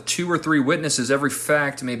mouth of 2 or 3 witnesses every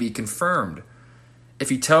fact may be confirmed. If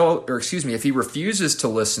he refuses to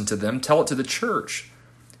listen to them, tell it to the church.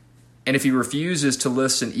 And if he refuses to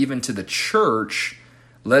listen even to the church,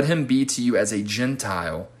 let him be to you as a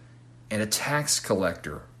Gentile and a tax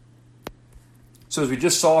collector. So as we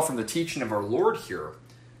just saw from the teaching of our Lord here,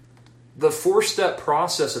 the 4-step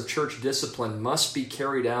process of church discipline must be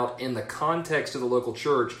carried out in the context of the local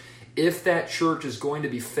church if that church is going to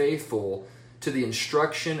be faithful to the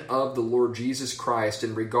instruction of the Lord Jesus Christ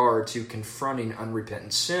in regard to confronting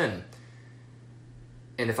unrepentant sin.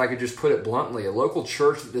 And if I could just put it bluntly, a local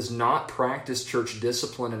church that does not practice church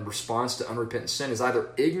discipline in response to unrepentant sin is either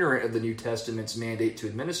ignorant of the New Testament's mandate to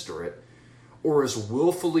administer it, or is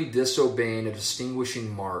willfully disobeying a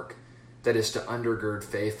distinguishing mark that is to undergird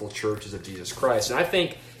faithful churches of Jesus Christ. And I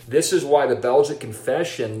think this is why the Belgic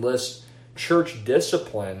Confession lists church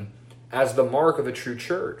discipline as the mark of a true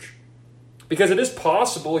church. Because it is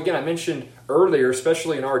possible, again, I mentioned earlier,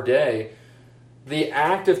 especially in our day, the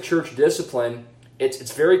act of church discipline,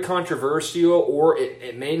 it's very controversial, or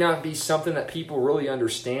it may not be something that people really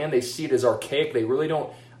understand. They see it as archaic. They really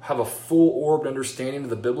don't have a full-orbed understanding of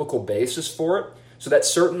the biblical basis for it. So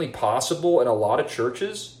that's certainly possible in a lot of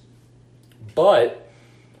churches. But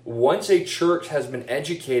once a church has been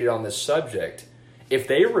educated on this subject, if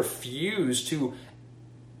they refuse to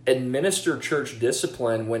administer church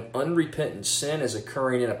discipline when unrepentant sin is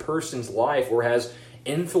occurring in a person's life or has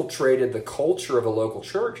infiltrated the culture of a local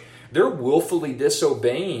church, they're willfully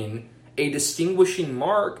disobeying a distinguishing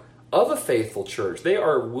mark of a faithful church. They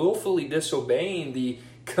are willfully disobeying the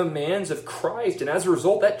commands of Christ, and as a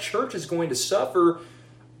result, that church is going to suffer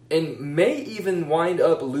and may even wind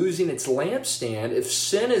up losing its lampstand if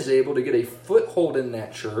sin is able to get a foothold in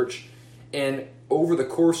that church, and over the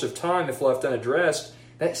course of time, if left unaddressed,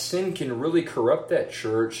 that sin can really corrupt that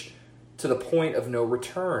church to the point of no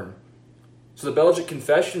return. So the Belgic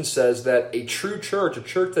Confession says that a true church, a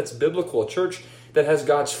church that's biblical, a church that has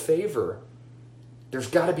God's favor, there's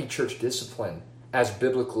got to be church discipline as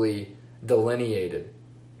biblically delineated.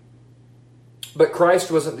 But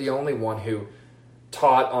Christ wasn't the only one who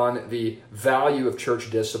taught on the value of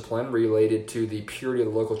church discipline related to the purity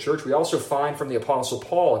of the local church. We also find from the Apostle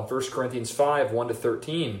Paul in 1 Corinthians 5,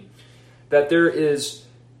 1-13, that there is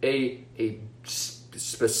a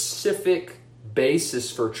specific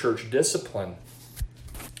basis for church discipline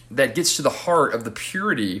that gets to the heart of the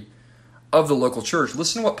purity of the local church.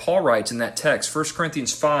 Listen to what Paul writes in that text, 1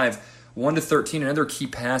 Corinthians 5, 1-13, another key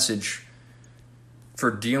passage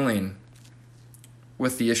for dealing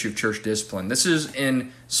with the issue of church discipline. This is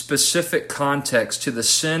in specific context to the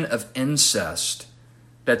sin of incest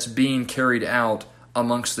that's being carried out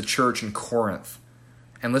amongst the church in Corinth.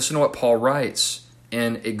 And listen to what Paul writes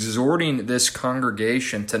in exhorting this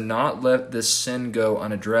congregation to not let this sin go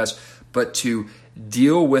unaddressed, but to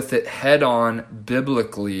deal with it head on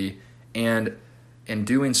biblically, and in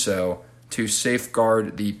doing so, to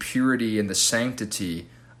safeguard the purity and the sanctity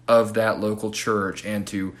of that local church, and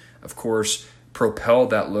to, of course, propel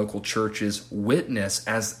that local church's witness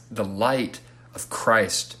as the light of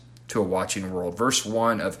Christ to a watching world. Verse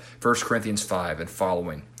 1 of 1 Corinthians 5 and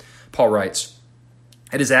following. Paul writes,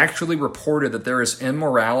 "It is actually reported that there is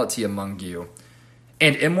immorality among you,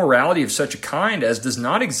 and immorality of such a kind as does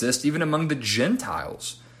not exist even among the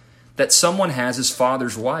Gentiles, that someone has his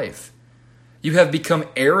father's wife. You have become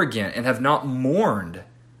arrogant and have not mourned,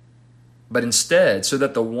 but instead, so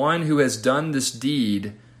that the one who has done this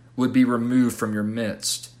deed would be removed from your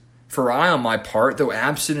midst. For I, on my part, though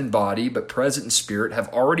absent in body, but present in spirit, have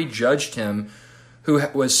already judged him who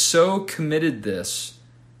was so committed this,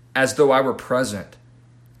 as though I were present.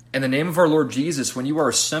 In the name of our Lord Jesus, when you are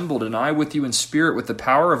assembled, and I with you in spirit with the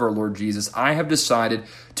power of our Lord Jesus, I have decided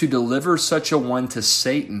to deliver such a one to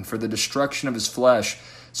Satan for the destruction of his flesh,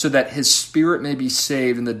 so that his spirit may be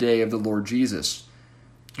saved in the day of the Lord Jesus.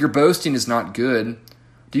 Your boasting is not good.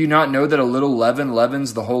 Do you not know that a little leaven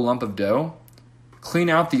leavens the whole lump of dough? Clean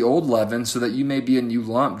out the old leaven, so that you may be a new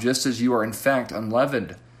lump, just as you are in fact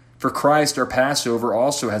unleavened. For Christ, our Passover,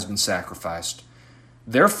 also has been sacrificed.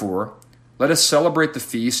 Therefore, let us celebrate the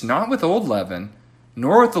feast not with old leaven,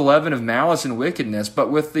 nor with the leaven of malice and wickedness, but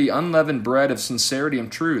with the unleavened bread of sincerity and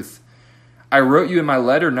truth. I wrote you in my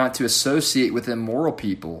letter not to associate with immoral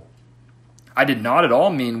people. I did not at all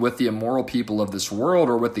mean with the immoral people of this world,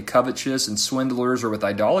 or with the covetous and swindlers, or with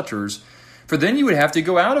idolaters, for then you would have to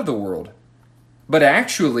go out of the world. But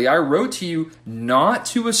actually, I wrote to you not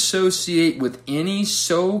to associate with any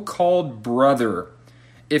so-called brother,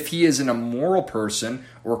 if he is an immoral person,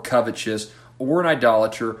 or covetous, or an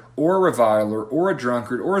idolater, or a reviler, or a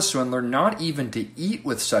drunkard, or a swindler, not even to eat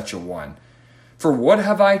with such a one. For what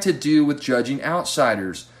have I to do with judging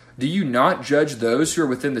outsiders? Do you not judge those who are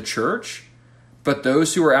within the church? But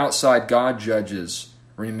those who are outside God judges.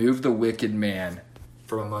 Remove the wicked man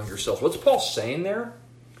from among yourselves." What's Paul saying there?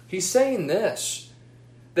 He's saying this,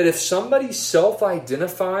 that if somebody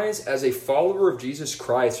self-identifies as a follower of Jesus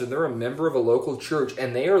Christ, or they're a member of a local church,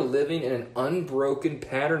 and they are living in an unbroken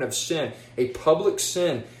pattern of sin, a public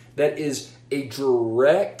sin that is a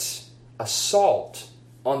direct assault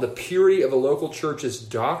on the purity of a local church's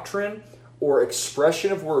doctrine or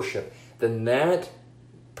expression of worship, then that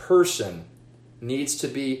person needs to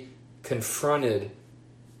be confronted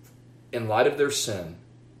in light of their sin.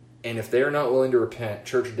 And if they are not willing to repent,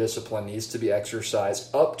 church discipline needs to be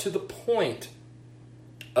exercised up to the point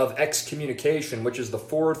of excommunication, which is the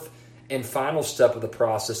fourth and final step of the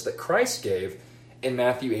process that Christ gave in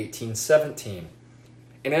Matthew 18:17.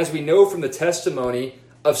 And as we know from the testimony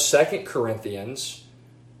of 2 Corinthians,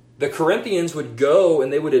 the Corinthians would go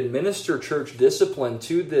and they would administer church discipline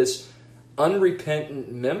to this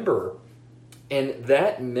unrepentant member, and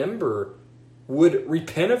that member would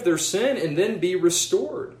repent of their sin and then be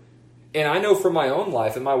restored. And I know from my own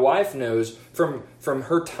life, and my wife knows from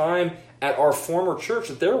her time at our former church,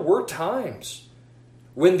 that there were times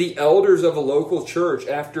when the elders of a local church,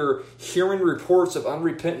 after hearing reports of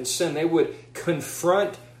unrepentant sin, they would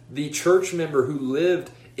confront the church member who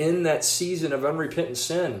lived in that season of unrepentant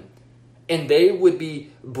sin. And they would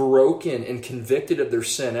be broken and convicted of their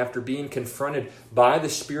sin after being confronted by the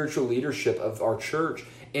spiritual leadership of our church.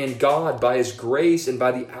 And God, by His grace and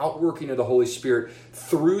by the outworking of the Holy Spirit,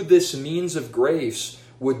 through this means of grace,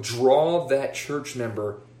 would draw that church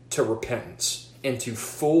member to repentance into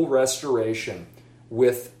full restoration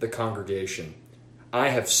with the congregation. I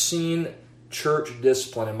have seen church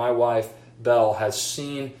discipline, and my wife, Belle, has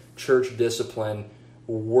seen church discipline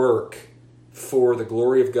work for the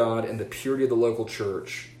glory of God and the purity of the local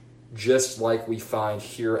church, just like we find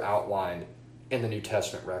here outlined in the New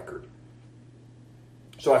Testament record.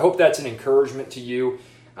 So I hope that's an encouragement to you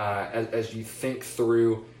as you think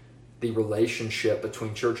through the relationship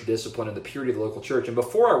between church discipline and the purity of the local church. And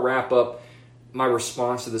before I wrap up my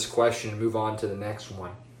response to this question and move on to the next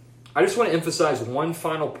one, I just want to emphasize one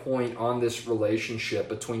final point on this relationship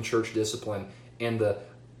between church discipline and the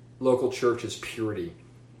local church's purity.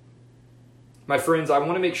 My friends, I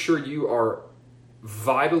want to make sure you are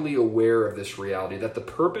vitally aware of this reality, that the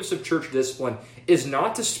purpose of church discipline is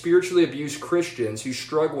not to spiritually abuse Christians who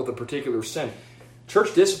struggle with a particular sin.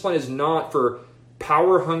 Church discipline is not for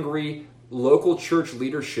power-hungry local church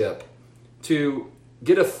leadership to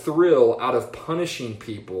get a thrill out of punishing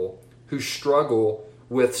people who struggle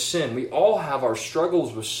with sin. We all have our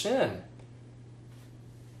struggles with sin.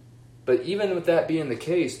 But even with that being the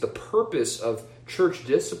case, the purpose of church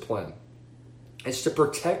discipline is to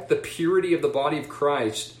protect the purity of the body of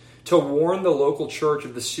Christ, to warn the local church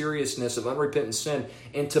of the seriousness of unrepentant sin,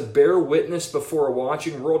 and to bear witness before a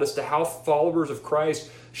watching world as to how followers of Christ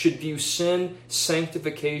should view sin,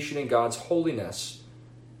 sanctification, and God's holiness.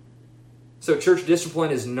 So church discipline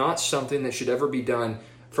is not something that should ever be done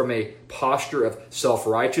from a posture of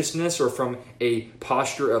self-righteousness or from a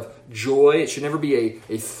posture of joy. It should never be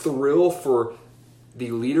a thrill for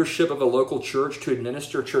the leadership of a local church to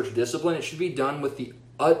administer church discipline. It should be done with the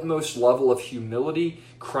utmost level of humility,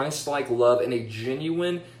 Christ-like love, and a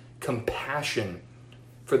genuine compassion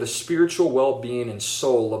for the spiritual well-being and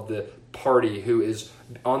soul of the party who is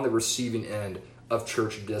on the receiving end of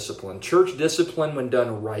church discipline. Church discipline, when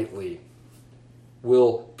done rightly,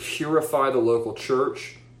 will purify the local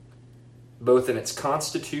church, both in its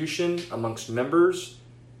constitution amongst members,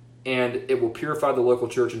 and it will purify the local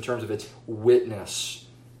church in terms of its witness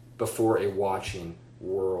before a watching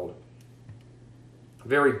world.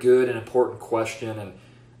 Very good and important question, and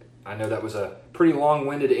I know that was a pretty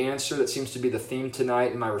long-winded answer. That seems to be the theme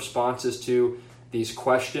tonight in my responses to these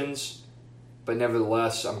questions, but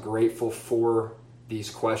nevertheless, I'm grateful for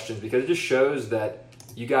these questions because it just shows that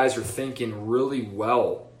you guys are thinking really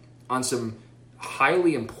well on some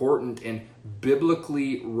highly important and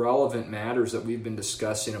biblically relevant matters that we've been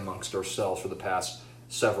discussing amongst ourselves for the past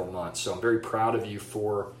several months. So I'm very proud of you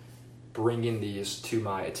for bringing these to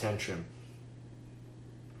my attention.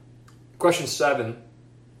 Question 7.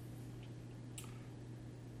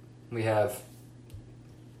 I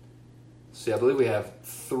believe we have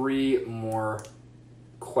 3 more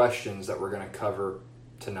questions that we're going to cover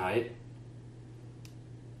tonight.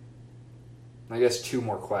 I guess 2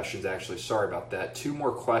 more questions, actually. Sorry about that. 2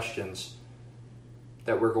 more questions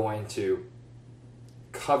that we're going to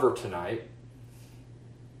cover tonight.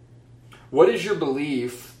 What is your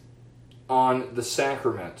belief on the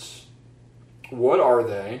sacraments? What are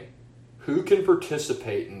they? Who can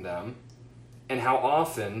participate in them? And how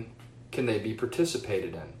often can they be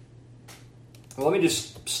participated in? Well, let me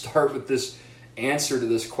just start with this answer to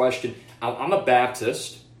this question. I'm a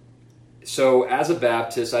Baptist. So as a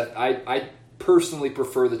Baptist, I personally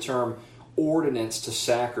prefer the term ordinance to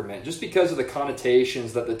sacrament, just because of the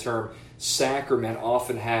connotations that the term sacrament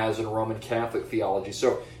often has in Roman Catholic theology.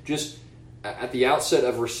 So just at the outset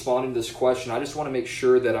of responding to this question, I just want to make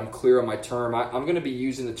sure that I'm clear on my term. I'm going to be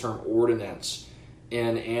using the term ordinance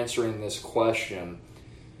in answering this question.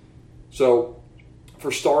 So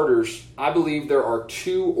for starters, I believe there are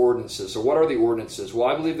 2 ordinances. So what are the ordinances? Well,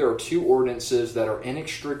 I believe there are 2 ordinances that are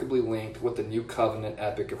inextricably linked with the New Covenant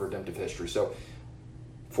epic of redemptive history. So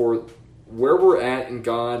for where we're at in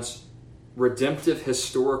God's redemptive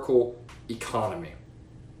historical economy,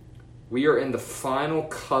 we are in the final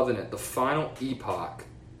covenant, the final epoch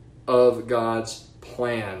of God's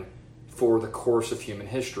plan for the course of human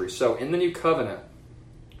history. So in the New Covenant,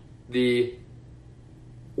 the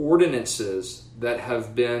ordinances that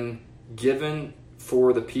have been given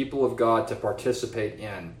for the people of God to participate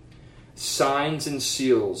in, signs and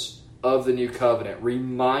seals of the New Covenant,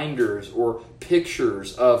 reminders or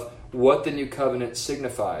pictures of what the New Covenant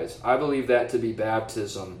signifies. I believe that to be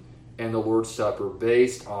baptism and the Lord's Supper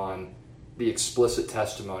based on the explicit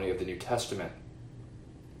testimony of the New Testament.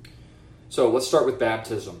 So let's start with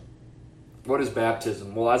baptism. What is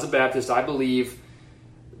baptism? Well, as a Baptist, I believe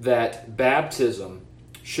that baptism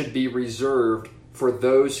should be reserved for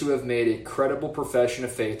those who have made a credible profession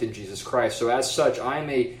of faith in Jesus Christ. So as such, I am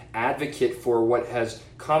an advocate for what has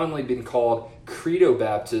commonly been called credo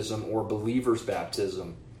baptism or believer's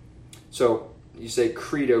baptism. So you say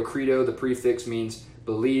credo. Credo, the prefix means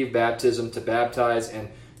believe, baptism, to baptize, and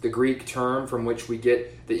the Greek term from which we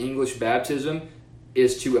get the English baptism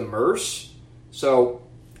is to immerse. So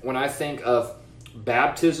when I think of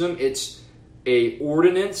baptism, it's a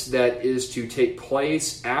ordinance that is to take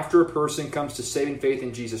place after a person comes to saving faith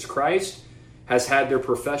in Jesus Christ, has had their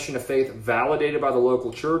profession of faith validated by the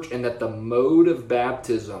local church, and that the mode of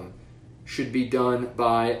baptism should be done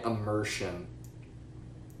by immersion.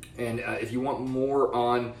 And if you want more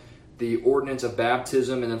on the ordinance of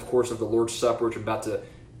baptism and, of course, of the Lord's Supper, which I'm about to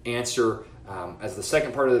answer as the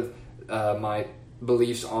second part of my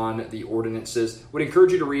beliefs on the ordinances, would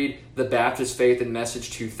encourage you to read the Baptist Faith and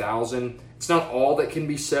Message 2000. It's not all that can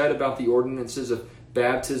be said about the ordinances of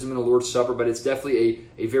baptism and the Lord's Supper, but it's definitely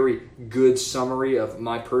a very good summary of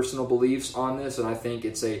my personal beliefs on this, and I think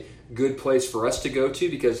it's a good place for us to go to,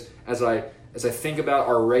 because as I think about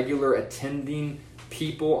our regular attending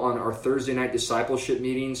people on our Thursday night discipleship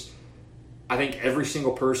meetings, I think every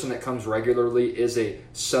single person that comes regularly is a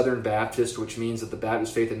Southern Baptist, which means that the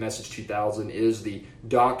Baptist Faith and Message 2000 is the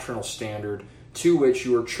doctrinal standard to which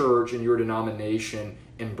your church and your denomination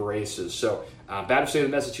embraces. So Baptist Faith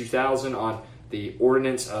and Message 2000 on the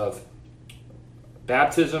ordinance of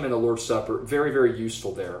baptism and the Lord's Supper, very, very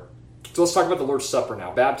useful there. So let's talk about the Lord's Supper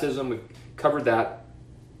now. Baptism, we've covered that.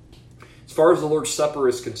 As far as the Lord's Supper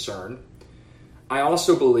is concerned, I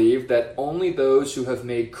also believe that only those who have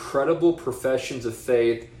made credible professions of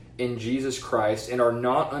faith in Jesus Christ and are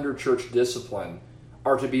not under church discipline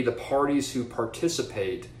are to be the parties who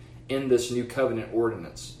participate in this new covenant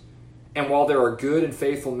ordinance. And while there are good and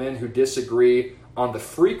faithful men who disagree on the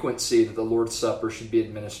frequency that the Lord's Supper should be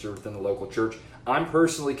administered within the local church, I'm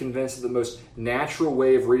personally convinced that the most natural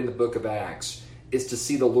way of reading the book of Acts is to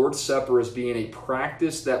see the Lord's Supper as being a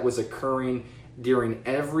practice that was occurring during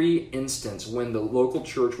every instance when the local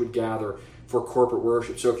church would gather for corporate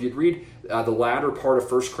worship. So if you'd read the latter part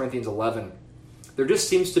of 1 Corinthians 11, there just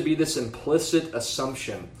seems to be this implicit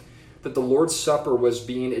assumption that the Lord's Supper was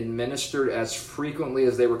being administered as frequently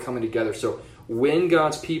as they were coming together. So when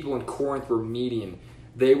God's people in Corinth were meeting,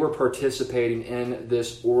 they were participating in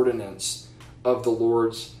this ordinance of the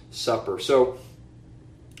Lord's Supper. So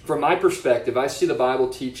from my perspective, I see the Bible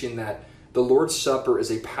teaching that the Lord's Supper is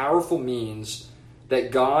a powerful means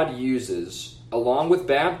that God uses, along with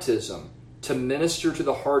baptism, to minister to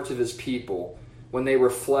the hearts of His people when they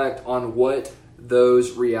reflect on what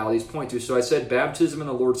those realities point to. So I said baptism and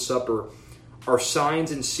the Lord's Supper are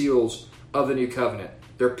signs and seals of the new covenant.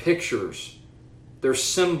 They're pictures. They're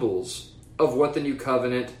symbols of what the new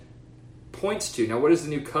covenant points to. Now, what does the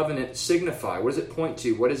new covenant signify? What does it point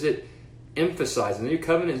to? What does it emphasize? And the new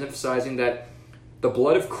covenant is emphasizing that the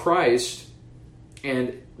blood of Christ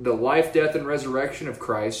and the life, death, and resurrection of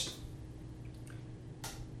Christ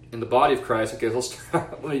in the body of Christ. Okay, let's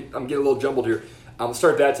start. I'm getting a little jumbled here. Let's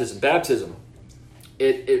start baptism. Baptism.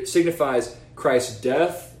 It signifies Christ's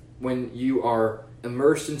death when you are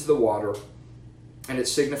immersed into the water, and it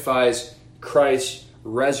signifies Christ's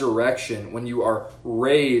resurrection when you are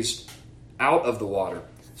raised out of the water.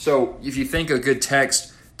 So if you think a good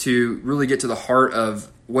text to really get to the heart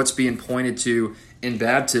of what's being pointed to in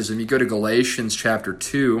baptism, you go to Galatians chapter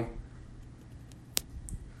 2,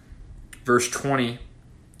 verse 20.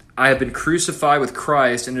 I have been crucified with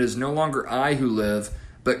Christ, and it is no longer I who live,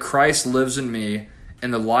 but Christ lives in me.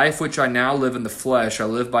 And the life which I now live in the flesh, I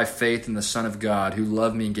live by faith in the Son of God, who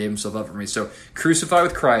loved me and gave Himself up for me. So crucified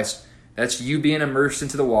with Christ, that's you being immersed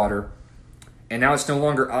into the water. And now it's no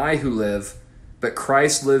longer I who live, but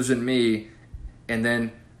Christ lives in me. And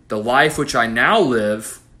then the life which I now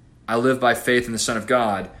live, I live by faith in the Son of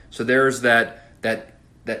God. So there's that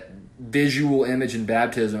visual image in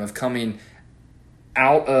baptism of coming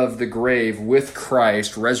out of the grave with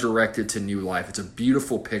Christ, resurrected to new life. It's a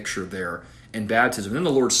beautiful picture there in baptism. Then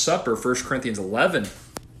the Lord's Supper, 1 Corinthians 11.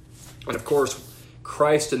 And of course,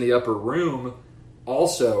 Christ in the upper room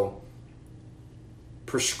also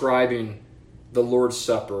prescribing the Lord's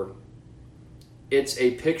Supper. It's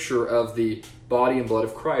a picture of the body and blood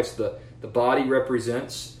of Christ. The body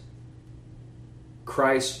represents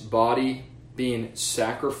Christ's body being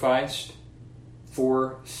sacrificed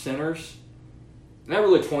for sinners. And that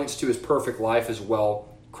really points to His perfect life as well.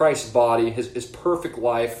 Christ's body, his perfect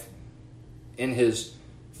life in His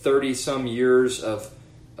 30-some years of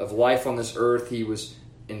life on this earth. He was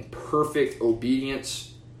in perfect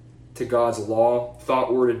obedience to God's law,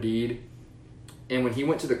 thought, word, and deed. And when He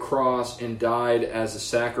went to the cross and died as a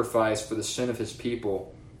sacrifice for the sin of His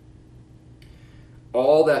people,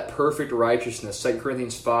 all that perfect righteousness, 2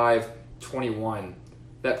 Corinthians 5:21,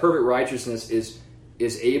 that perfect righteousness is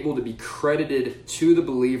is able to be credited to the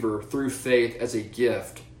believer through faith as a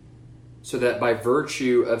gift, so that by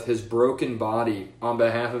virtue of his broken body on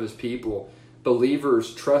behalf of his people,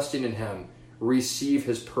 believers trusting in him receive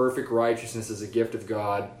his perfect righteousness as a gift of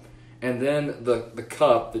God. And then the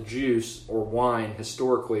cup, the juice or wine,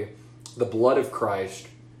 historically, the blood of Christ,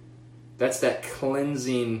 that's that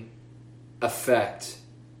cleansing effect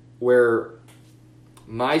where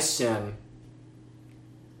my sin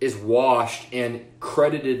is washed and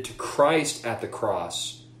credited to Christ at the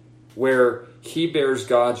cross, where he bears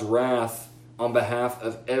God's wrath on behalf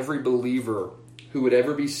of every believer who would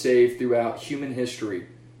ever be saved throughout human history.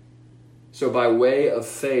 So by way of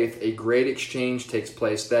faith, a great exchange takes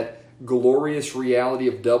place, that glorious reality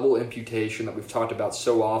of double imputation that we've talked about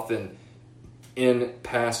so often in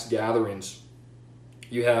past gatherings.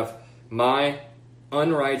 You have my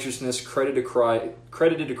unrighteousness credited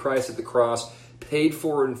to Christ at the cross, paid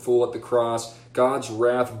for in full at the cross, God's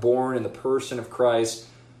wrath borne in the person of Christ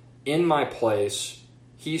in my place.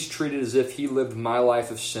 He's treated as if he lived my life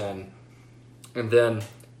of sin. And then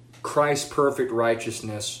Christ's perfect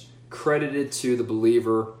righteousness credited to the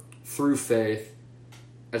believer through faith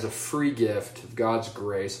as a free gift of God's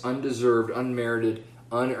grace, undeserved, unmerited,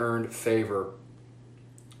 unearned favor.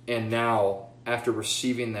 And now, after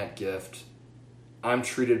receiving that gift, I'm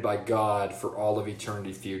treated by God for all of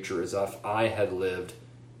eternity future as if I had lived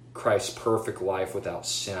Christ's perfect life without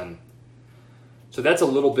sin. So that's a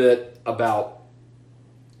little bit about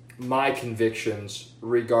my convictions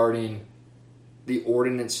regarding the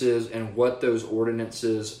ordinances and what those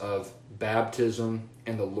ordinances of baptism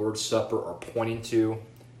and the Lord's Supper are pointing to.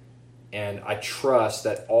 And I trust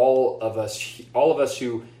that all of us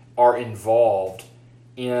who are involved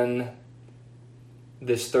in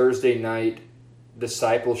this Thursday night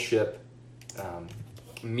discipleship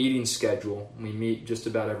meeting schedule, we meet just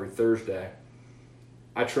about every Thursday,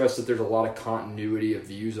 I trust that there's a lot of continuity of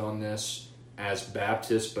views on this as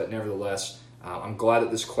Baptists, but nevertheless, I'm glad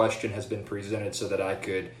that this question has been presented so that I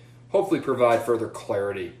could hopefully provide further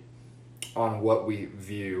clarity on what we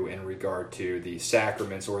view in regard to the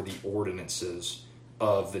sacraments or the ordinances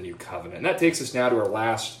of the new covenant. And that takes us now to our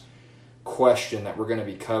last question that we're going to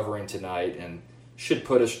be covering tonight, and should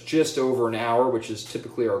put us just over an hour, which is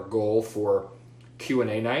typically our goal for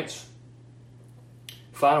Q&A nights.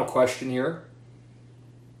 Final question here,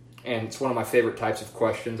 and it's one of my favorite types of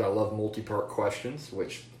questions. I love multi-part questions,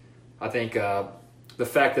 which I think the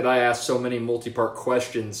fact that I ask so many multi-part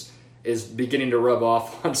questions is beginning to rub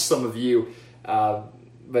off on some of you.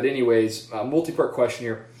 But anyways, multi-part question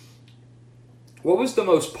here. What was the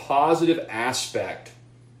most positive aspect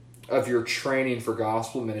of your training for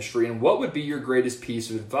gospel ministry, and what would be your greatest piece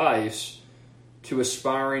of advice to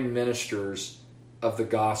aspiring ministers of the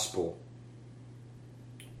gospel?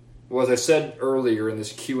 Well, as I said earlier in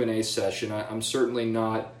this Q&A session, I'm certainly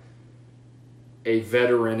not a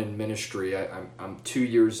veteran in ministry. I'm 2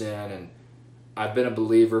 years in, and I've been a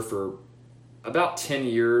believer for about 10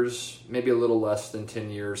 years, maybe a little less than 10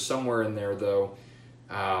 years, somewhere in there though,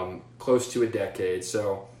 close to a decade.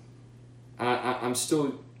 So I'm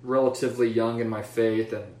still relatively young in my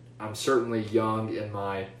faith, and I'm certainly young in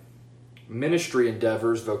my ministry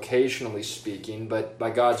endeavors, vocationally speaking, but by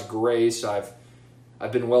God's grace, I've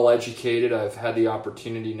been well educated. I've had the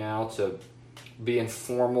opportunity now to be in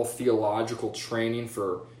formal theological training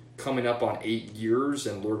for coming up on 8 years,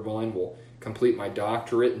 and Lord willing, will complete my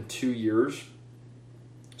doctorate in 2 years.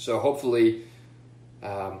 So hopefully,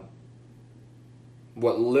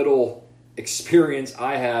 what little experience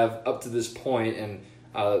I have up to this point, and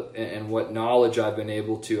what knowledge I've been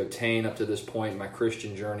able to attain up to this point in my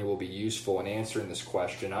Christian journey will be useful in answering this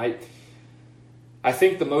question. I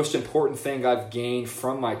think the most important thing I've gained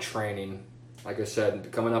from my training, like I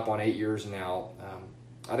said, coming up on 8 years now,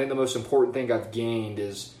 I think the most important thing I've gained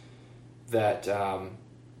is that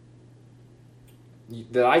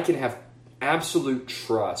that I can have absolute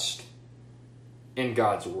trust in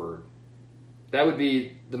God's Word. That would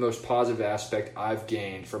be the most positive aspect I've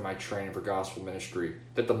gained from my training for gospel ministry.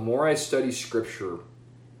 That the more I study Scripture,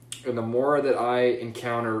 and the more that I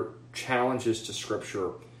encounter challenges to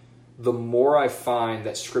Scripture, the more I find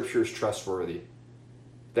that Scripture is trustworthy,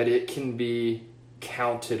 that it can be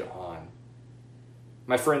counted on.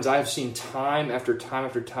 My friends, I have seen time after time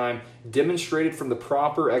after time demonstrated from the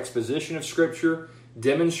proper exposition of Scripture,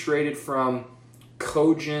 demonstrated from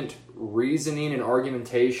cogent reasoning and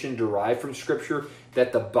argumentation derived from Scripture,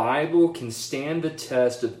 that the Bible can stand the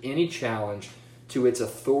test of any challenge to its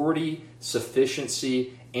authority,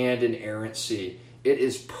 sufficiency, and inerrancy. It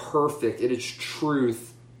is perfect. It is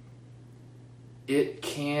truth. It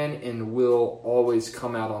can and will always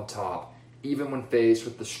come out on top. even when faced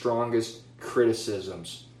with the strongest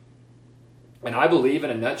criticisms. And I believe, in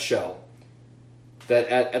a nutshell, that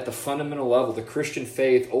at the fundamental level, the Christian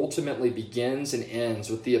faith ultimately begins and ends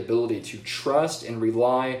with the ability to trust and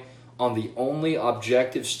rely on the only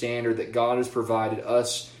objective standard that God has provided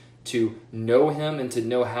us to know Him and to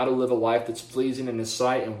know how to live a life that's pleasing in His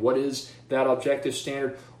sight. And what is that objective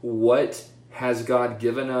standard? What has God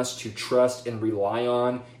given us to trust and rely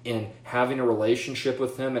on in having a relationship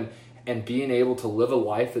with Him and being able to live a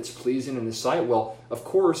life that's pleasing in His sight? Well, of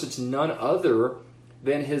course, it's none other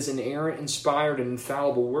than His inerrant, inspired, and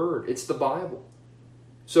infallible Word. It's the Bible.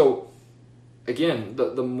 So, again,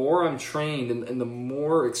 the more I'm trained and the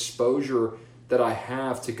more exposure that I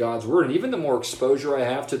have to God's Word, and even the more exposure I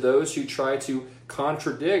have to those who try to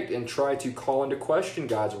contradict and try to call into question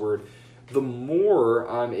God's Word, the more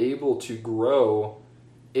I'm able to grow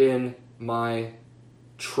in my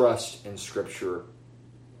trust in Scripture.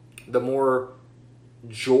 The more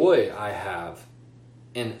joy I have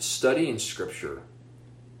in studying Scripture,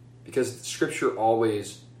 because Scripture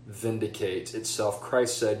always vindicates itself.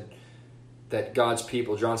 Christ said that God's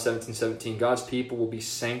people, John 17:17, God's people will be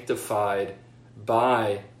sanctified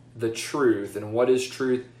by the truth. And what is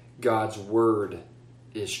truth? God's Word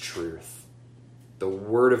is truth. The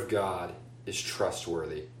Word of God is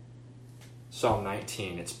trustworthy. Psalm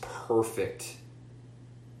 19, it's perfect.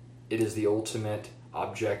 It is the ultimate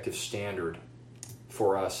objective standard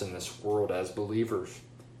for us in this world as believers.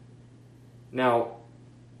 Now,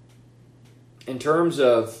 in terms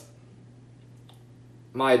of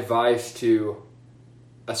my advice to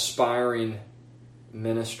aspiring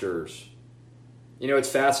ministers, it's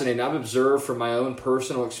fascinating. I've observed from my own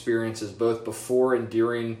personal experiences, both before and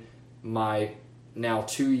during my now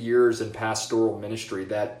 2 years in pastoral ministry,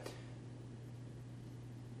 that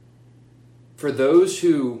for those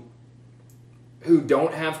who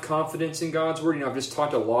don't have confidence in God's Word, I've just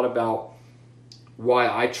talked a lot about why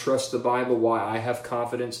I trust the Bible, why I have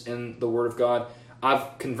confidence in the Word of God.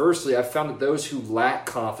 I've found that those who lack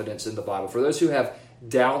confidence in the Bible, for those who have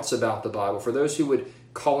doubts about the Bible, for those who would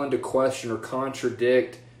call into question or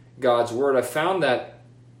contradict God's Word, I found that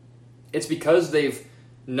it's because they've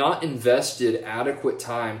not invested adequate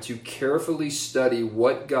time to carefully study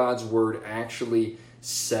what God's Word actually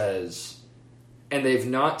says. And they've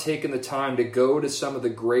not taken the time to go to some of the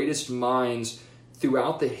greatest minds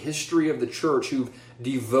throughout the history of the church who've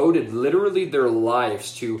devoted literally their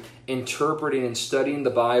lives to interpreting and studying the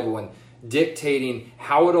Bible and dictating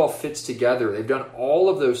how it all fits together. They've done all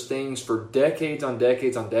of those things for decades on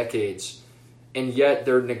decades on decades, and yet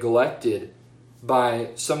they're neglected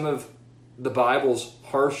by some of the Bible's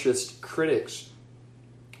harshest critics.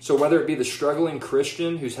 So whether it be the struggling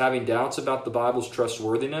Christian who's having doubts about the Bible's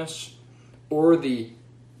trustworthiness, or the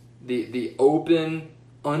open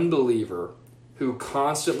unbeliever who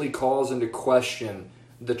constantly calls into question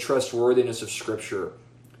the trustworthiness of Scripture,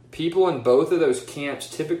 people in both of those camps,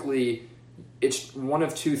 typically, it's one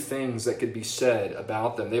of two things that could be said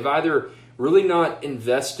about them. They've either really not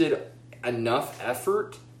invested enough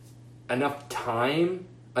effort, enough time,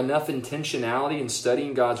 enough intentionality in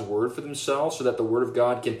studying God's Word for themselves so that the Word of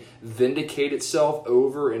God can vindicate itself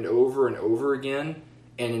over and over and over again,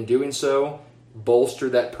 and in doing so, bolster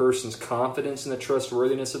that person's confidence in the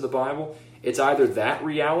trustworthiness of the Bible. It's either that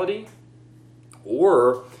reality,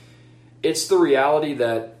 or it's the reality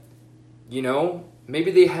that,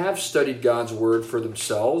 maybe they have studied God's Word for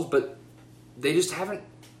themselves, but they just haven't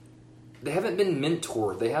been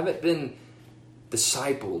mentored. They haven't been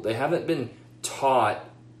discipled. They haven't been taught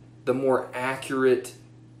the more accurate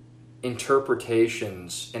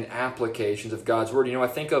interpretations and applications of God's Word. I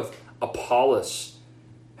think of Apollos,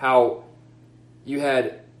 how you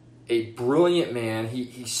had a brilliant man.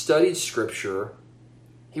 He studied Scripture.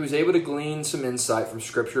 He was able to glean some insight from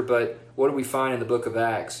Scripture, but what do we find in the book of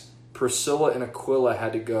Acts? Priscilla and Aquila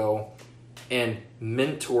had to go and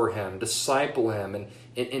mentor him, disciple him,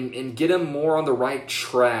 and get him more on the right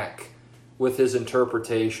track with his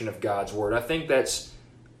interpretation of God's Word. I think that's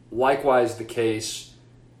likewise the case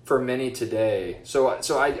for many today. So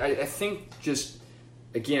I think, just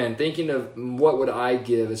again, thinking of what would I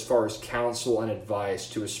give as far as counsel and advice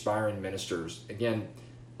to aspiring ministers. Again,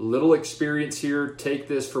 little experience here, take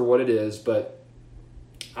this for what it is, but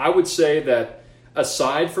I would say that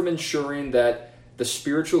aside from ensuring that the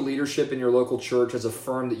spiritual leadership in your local church has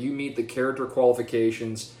affirmed that you meet the character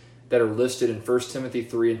qualifications that are listed in 1 Timothy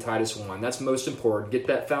 3 and Titus 1, that's most important. Get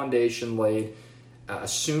that foundation laid,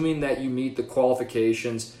 assuming that you meet the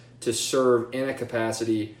qualifications to serve in a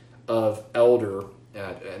capacity of elder,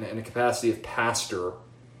 in a capacity of pastor,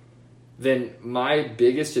 then my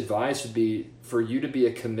biggest advice would be for you to be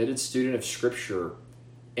a committed student of Scripture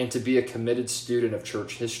and to be a committed student of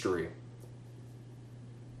church history.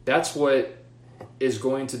 That's what is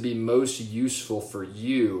going to be most useful for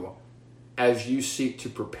you as you seek to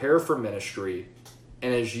prepare for ministry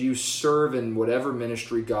and as you serve in whatever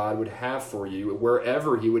ministry God would have for you,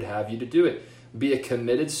 wherever He would have you to do it. Be a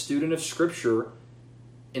committed student of Scripture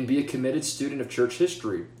and be a committed student of church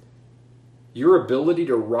history. Your ability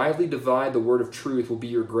to rightly divide the word of truth will be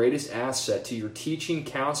your greatest asset to your teaching,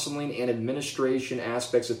 counseling, and administration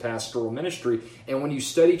aspects of pastoral ministry. And when you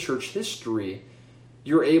study church history,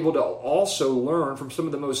 you're able to also learn from some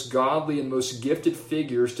of the most godly and most gifted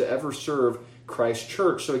figures to ever serve Christ's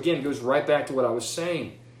church. So again, it goes right back to what I was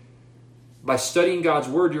saying. By studying God's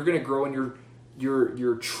word, you're going to grow in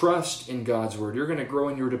your trust in God's word. You're going to grow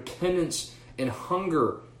in your dependence and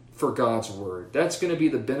hunger for God's word. That's going to be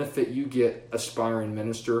the benefit you get, aspiring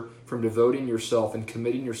minister, from devoting yourself and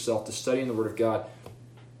committing yourself to studying the word of God.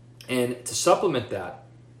 And to supplement that,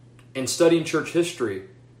 and studying church history,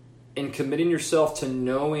 and committing yourself to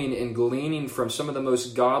knowing and gleaning from some of the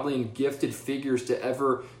most godly and gifted figures to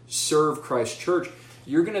ever serve Christ's church,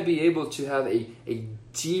 you're going to be able to have a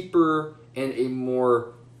deeper and a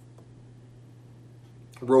more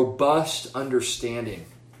robust understanding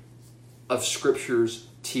of Scripture's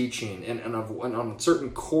teaching and on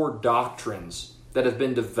certain core doctrines that have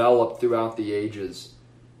been developed throughout the ages.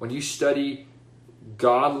 When you study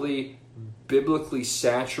godly, biblically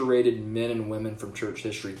saturated men and women from church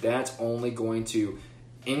history, that's only going to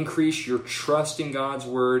increase your trust in God's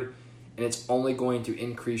word, and it's only going to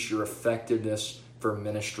increase your effectiveness for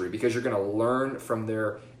ministry, because you're going to learn from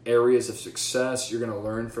their areas of success. You're going to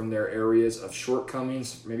learn from their areas of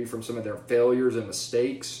shortcomings, maybe from some of their failures and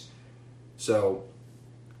mistakes. So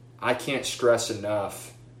I can't stress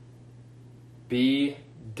enough, be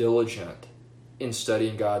diligent in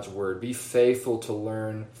studying God's word. Be faithful to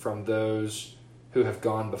learn from those who have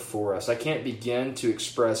gone before us. I can't begin to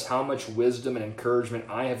express how much wisdom and encouragement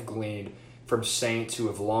I have gleaned from saints who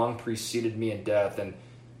have long preceded me in death. And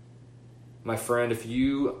my friend, if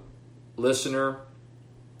you, listener,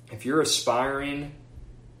 if you're aspiring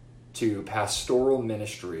to pastoral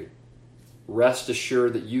ministry, rest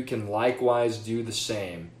assured that you can likewise do the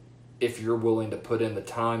same if you're willing to put in the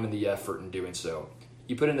time and the effort in doing so.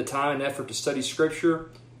 You put in the time and effort to study Scripture.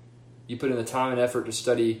 You put in the time and effort to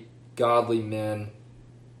study godly men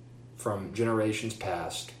from generations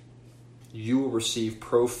past. You will receive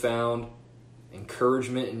profound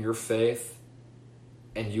encouragement in your faith,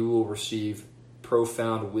 and you will receive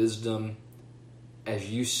profound wisdom as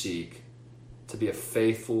you seek to be a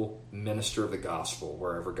faithful minister of the gospel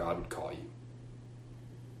wherever God would call you.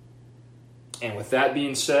 And with that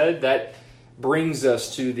being said, that brings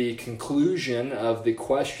us to the conclusion of the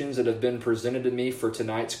questions that have been presented to me for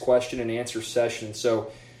tonight's question and answer session.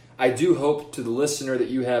 So I do hope to the listener that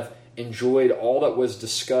you have enjoyed all that was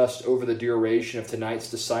discussed over the duration of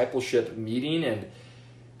tonight's discipleship meeting, and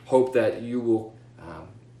hope that you will,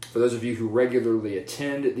 for those of you who regularly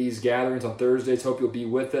attend these gatherings on Thursdays, hope you'll be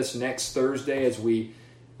with us next Thursday as we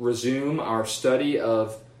resume our study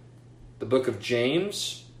of the book of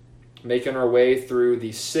James, making our way through the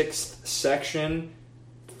 6th section,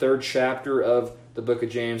 3rd chapter of the book of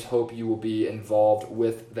James. Hope you will be involved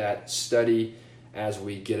with that study as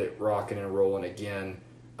we get it rocking and rolling again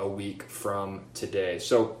a week from today.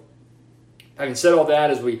 So, having said all that,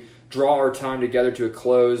 as we draw our time together to a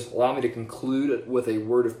close, allow me to conclude with a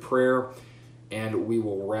word of prayer, and we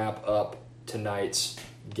will wrap up tonight's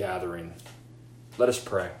gathering. Let us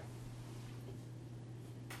pray.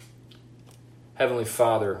 Heavenly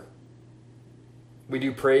Father, we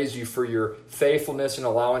do praise you for your faithfulness in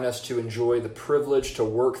allowing us to enjoy the privilege to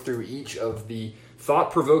work through each of the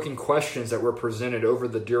thought-provoking questions that were presented over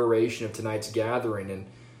the duration of tonight's gathering. And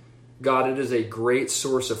God, it is a great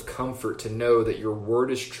source of comfort to know that your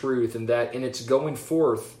word is truth, and that in its going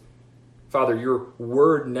forth, Father, your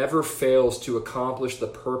word never fails to accomplish the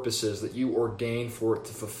purposes that you ordained for it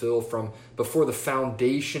to fulfill from before the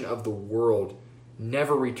foundation of the world,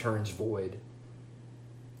 never returns void.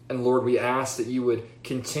 And Lord, we ask that you would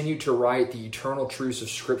continue to write the eternal truths of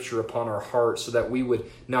Scripture upon our hearts so that we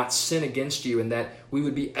would not sin against you, and that we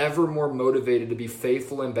would be ever more motivated to be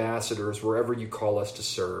faithful ambassadors wherever you call us to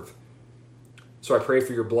serve. So I pray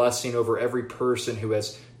for your blessing over every person who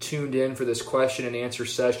has tuned in for this question and answer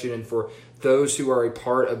session, and for those who are a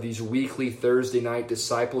part of these weekly Thursday night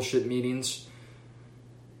discipleship meetings.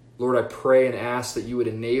 Lord, I pray and ask that you would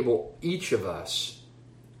enable each of us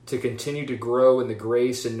to continue to grow in the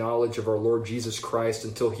grace and knowledge of our Lord Jesus Christ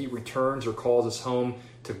until he returns or calls us home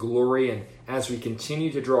to glory. And as we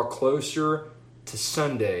continue to draw closer to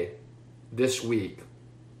Sunday this week,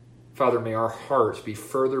 Father, may our hearts be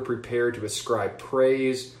further prepared to ascribe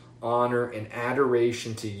praise, honor, and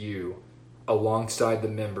adoration to you alongside the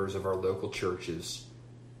members of our local churches.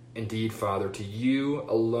 Indeed, Father, to you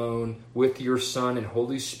alone, with your Son and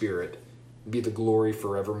Holy Spirit, be the glory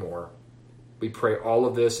forevermore. We pray all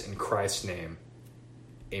of this in Christ's name.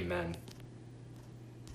 Amen.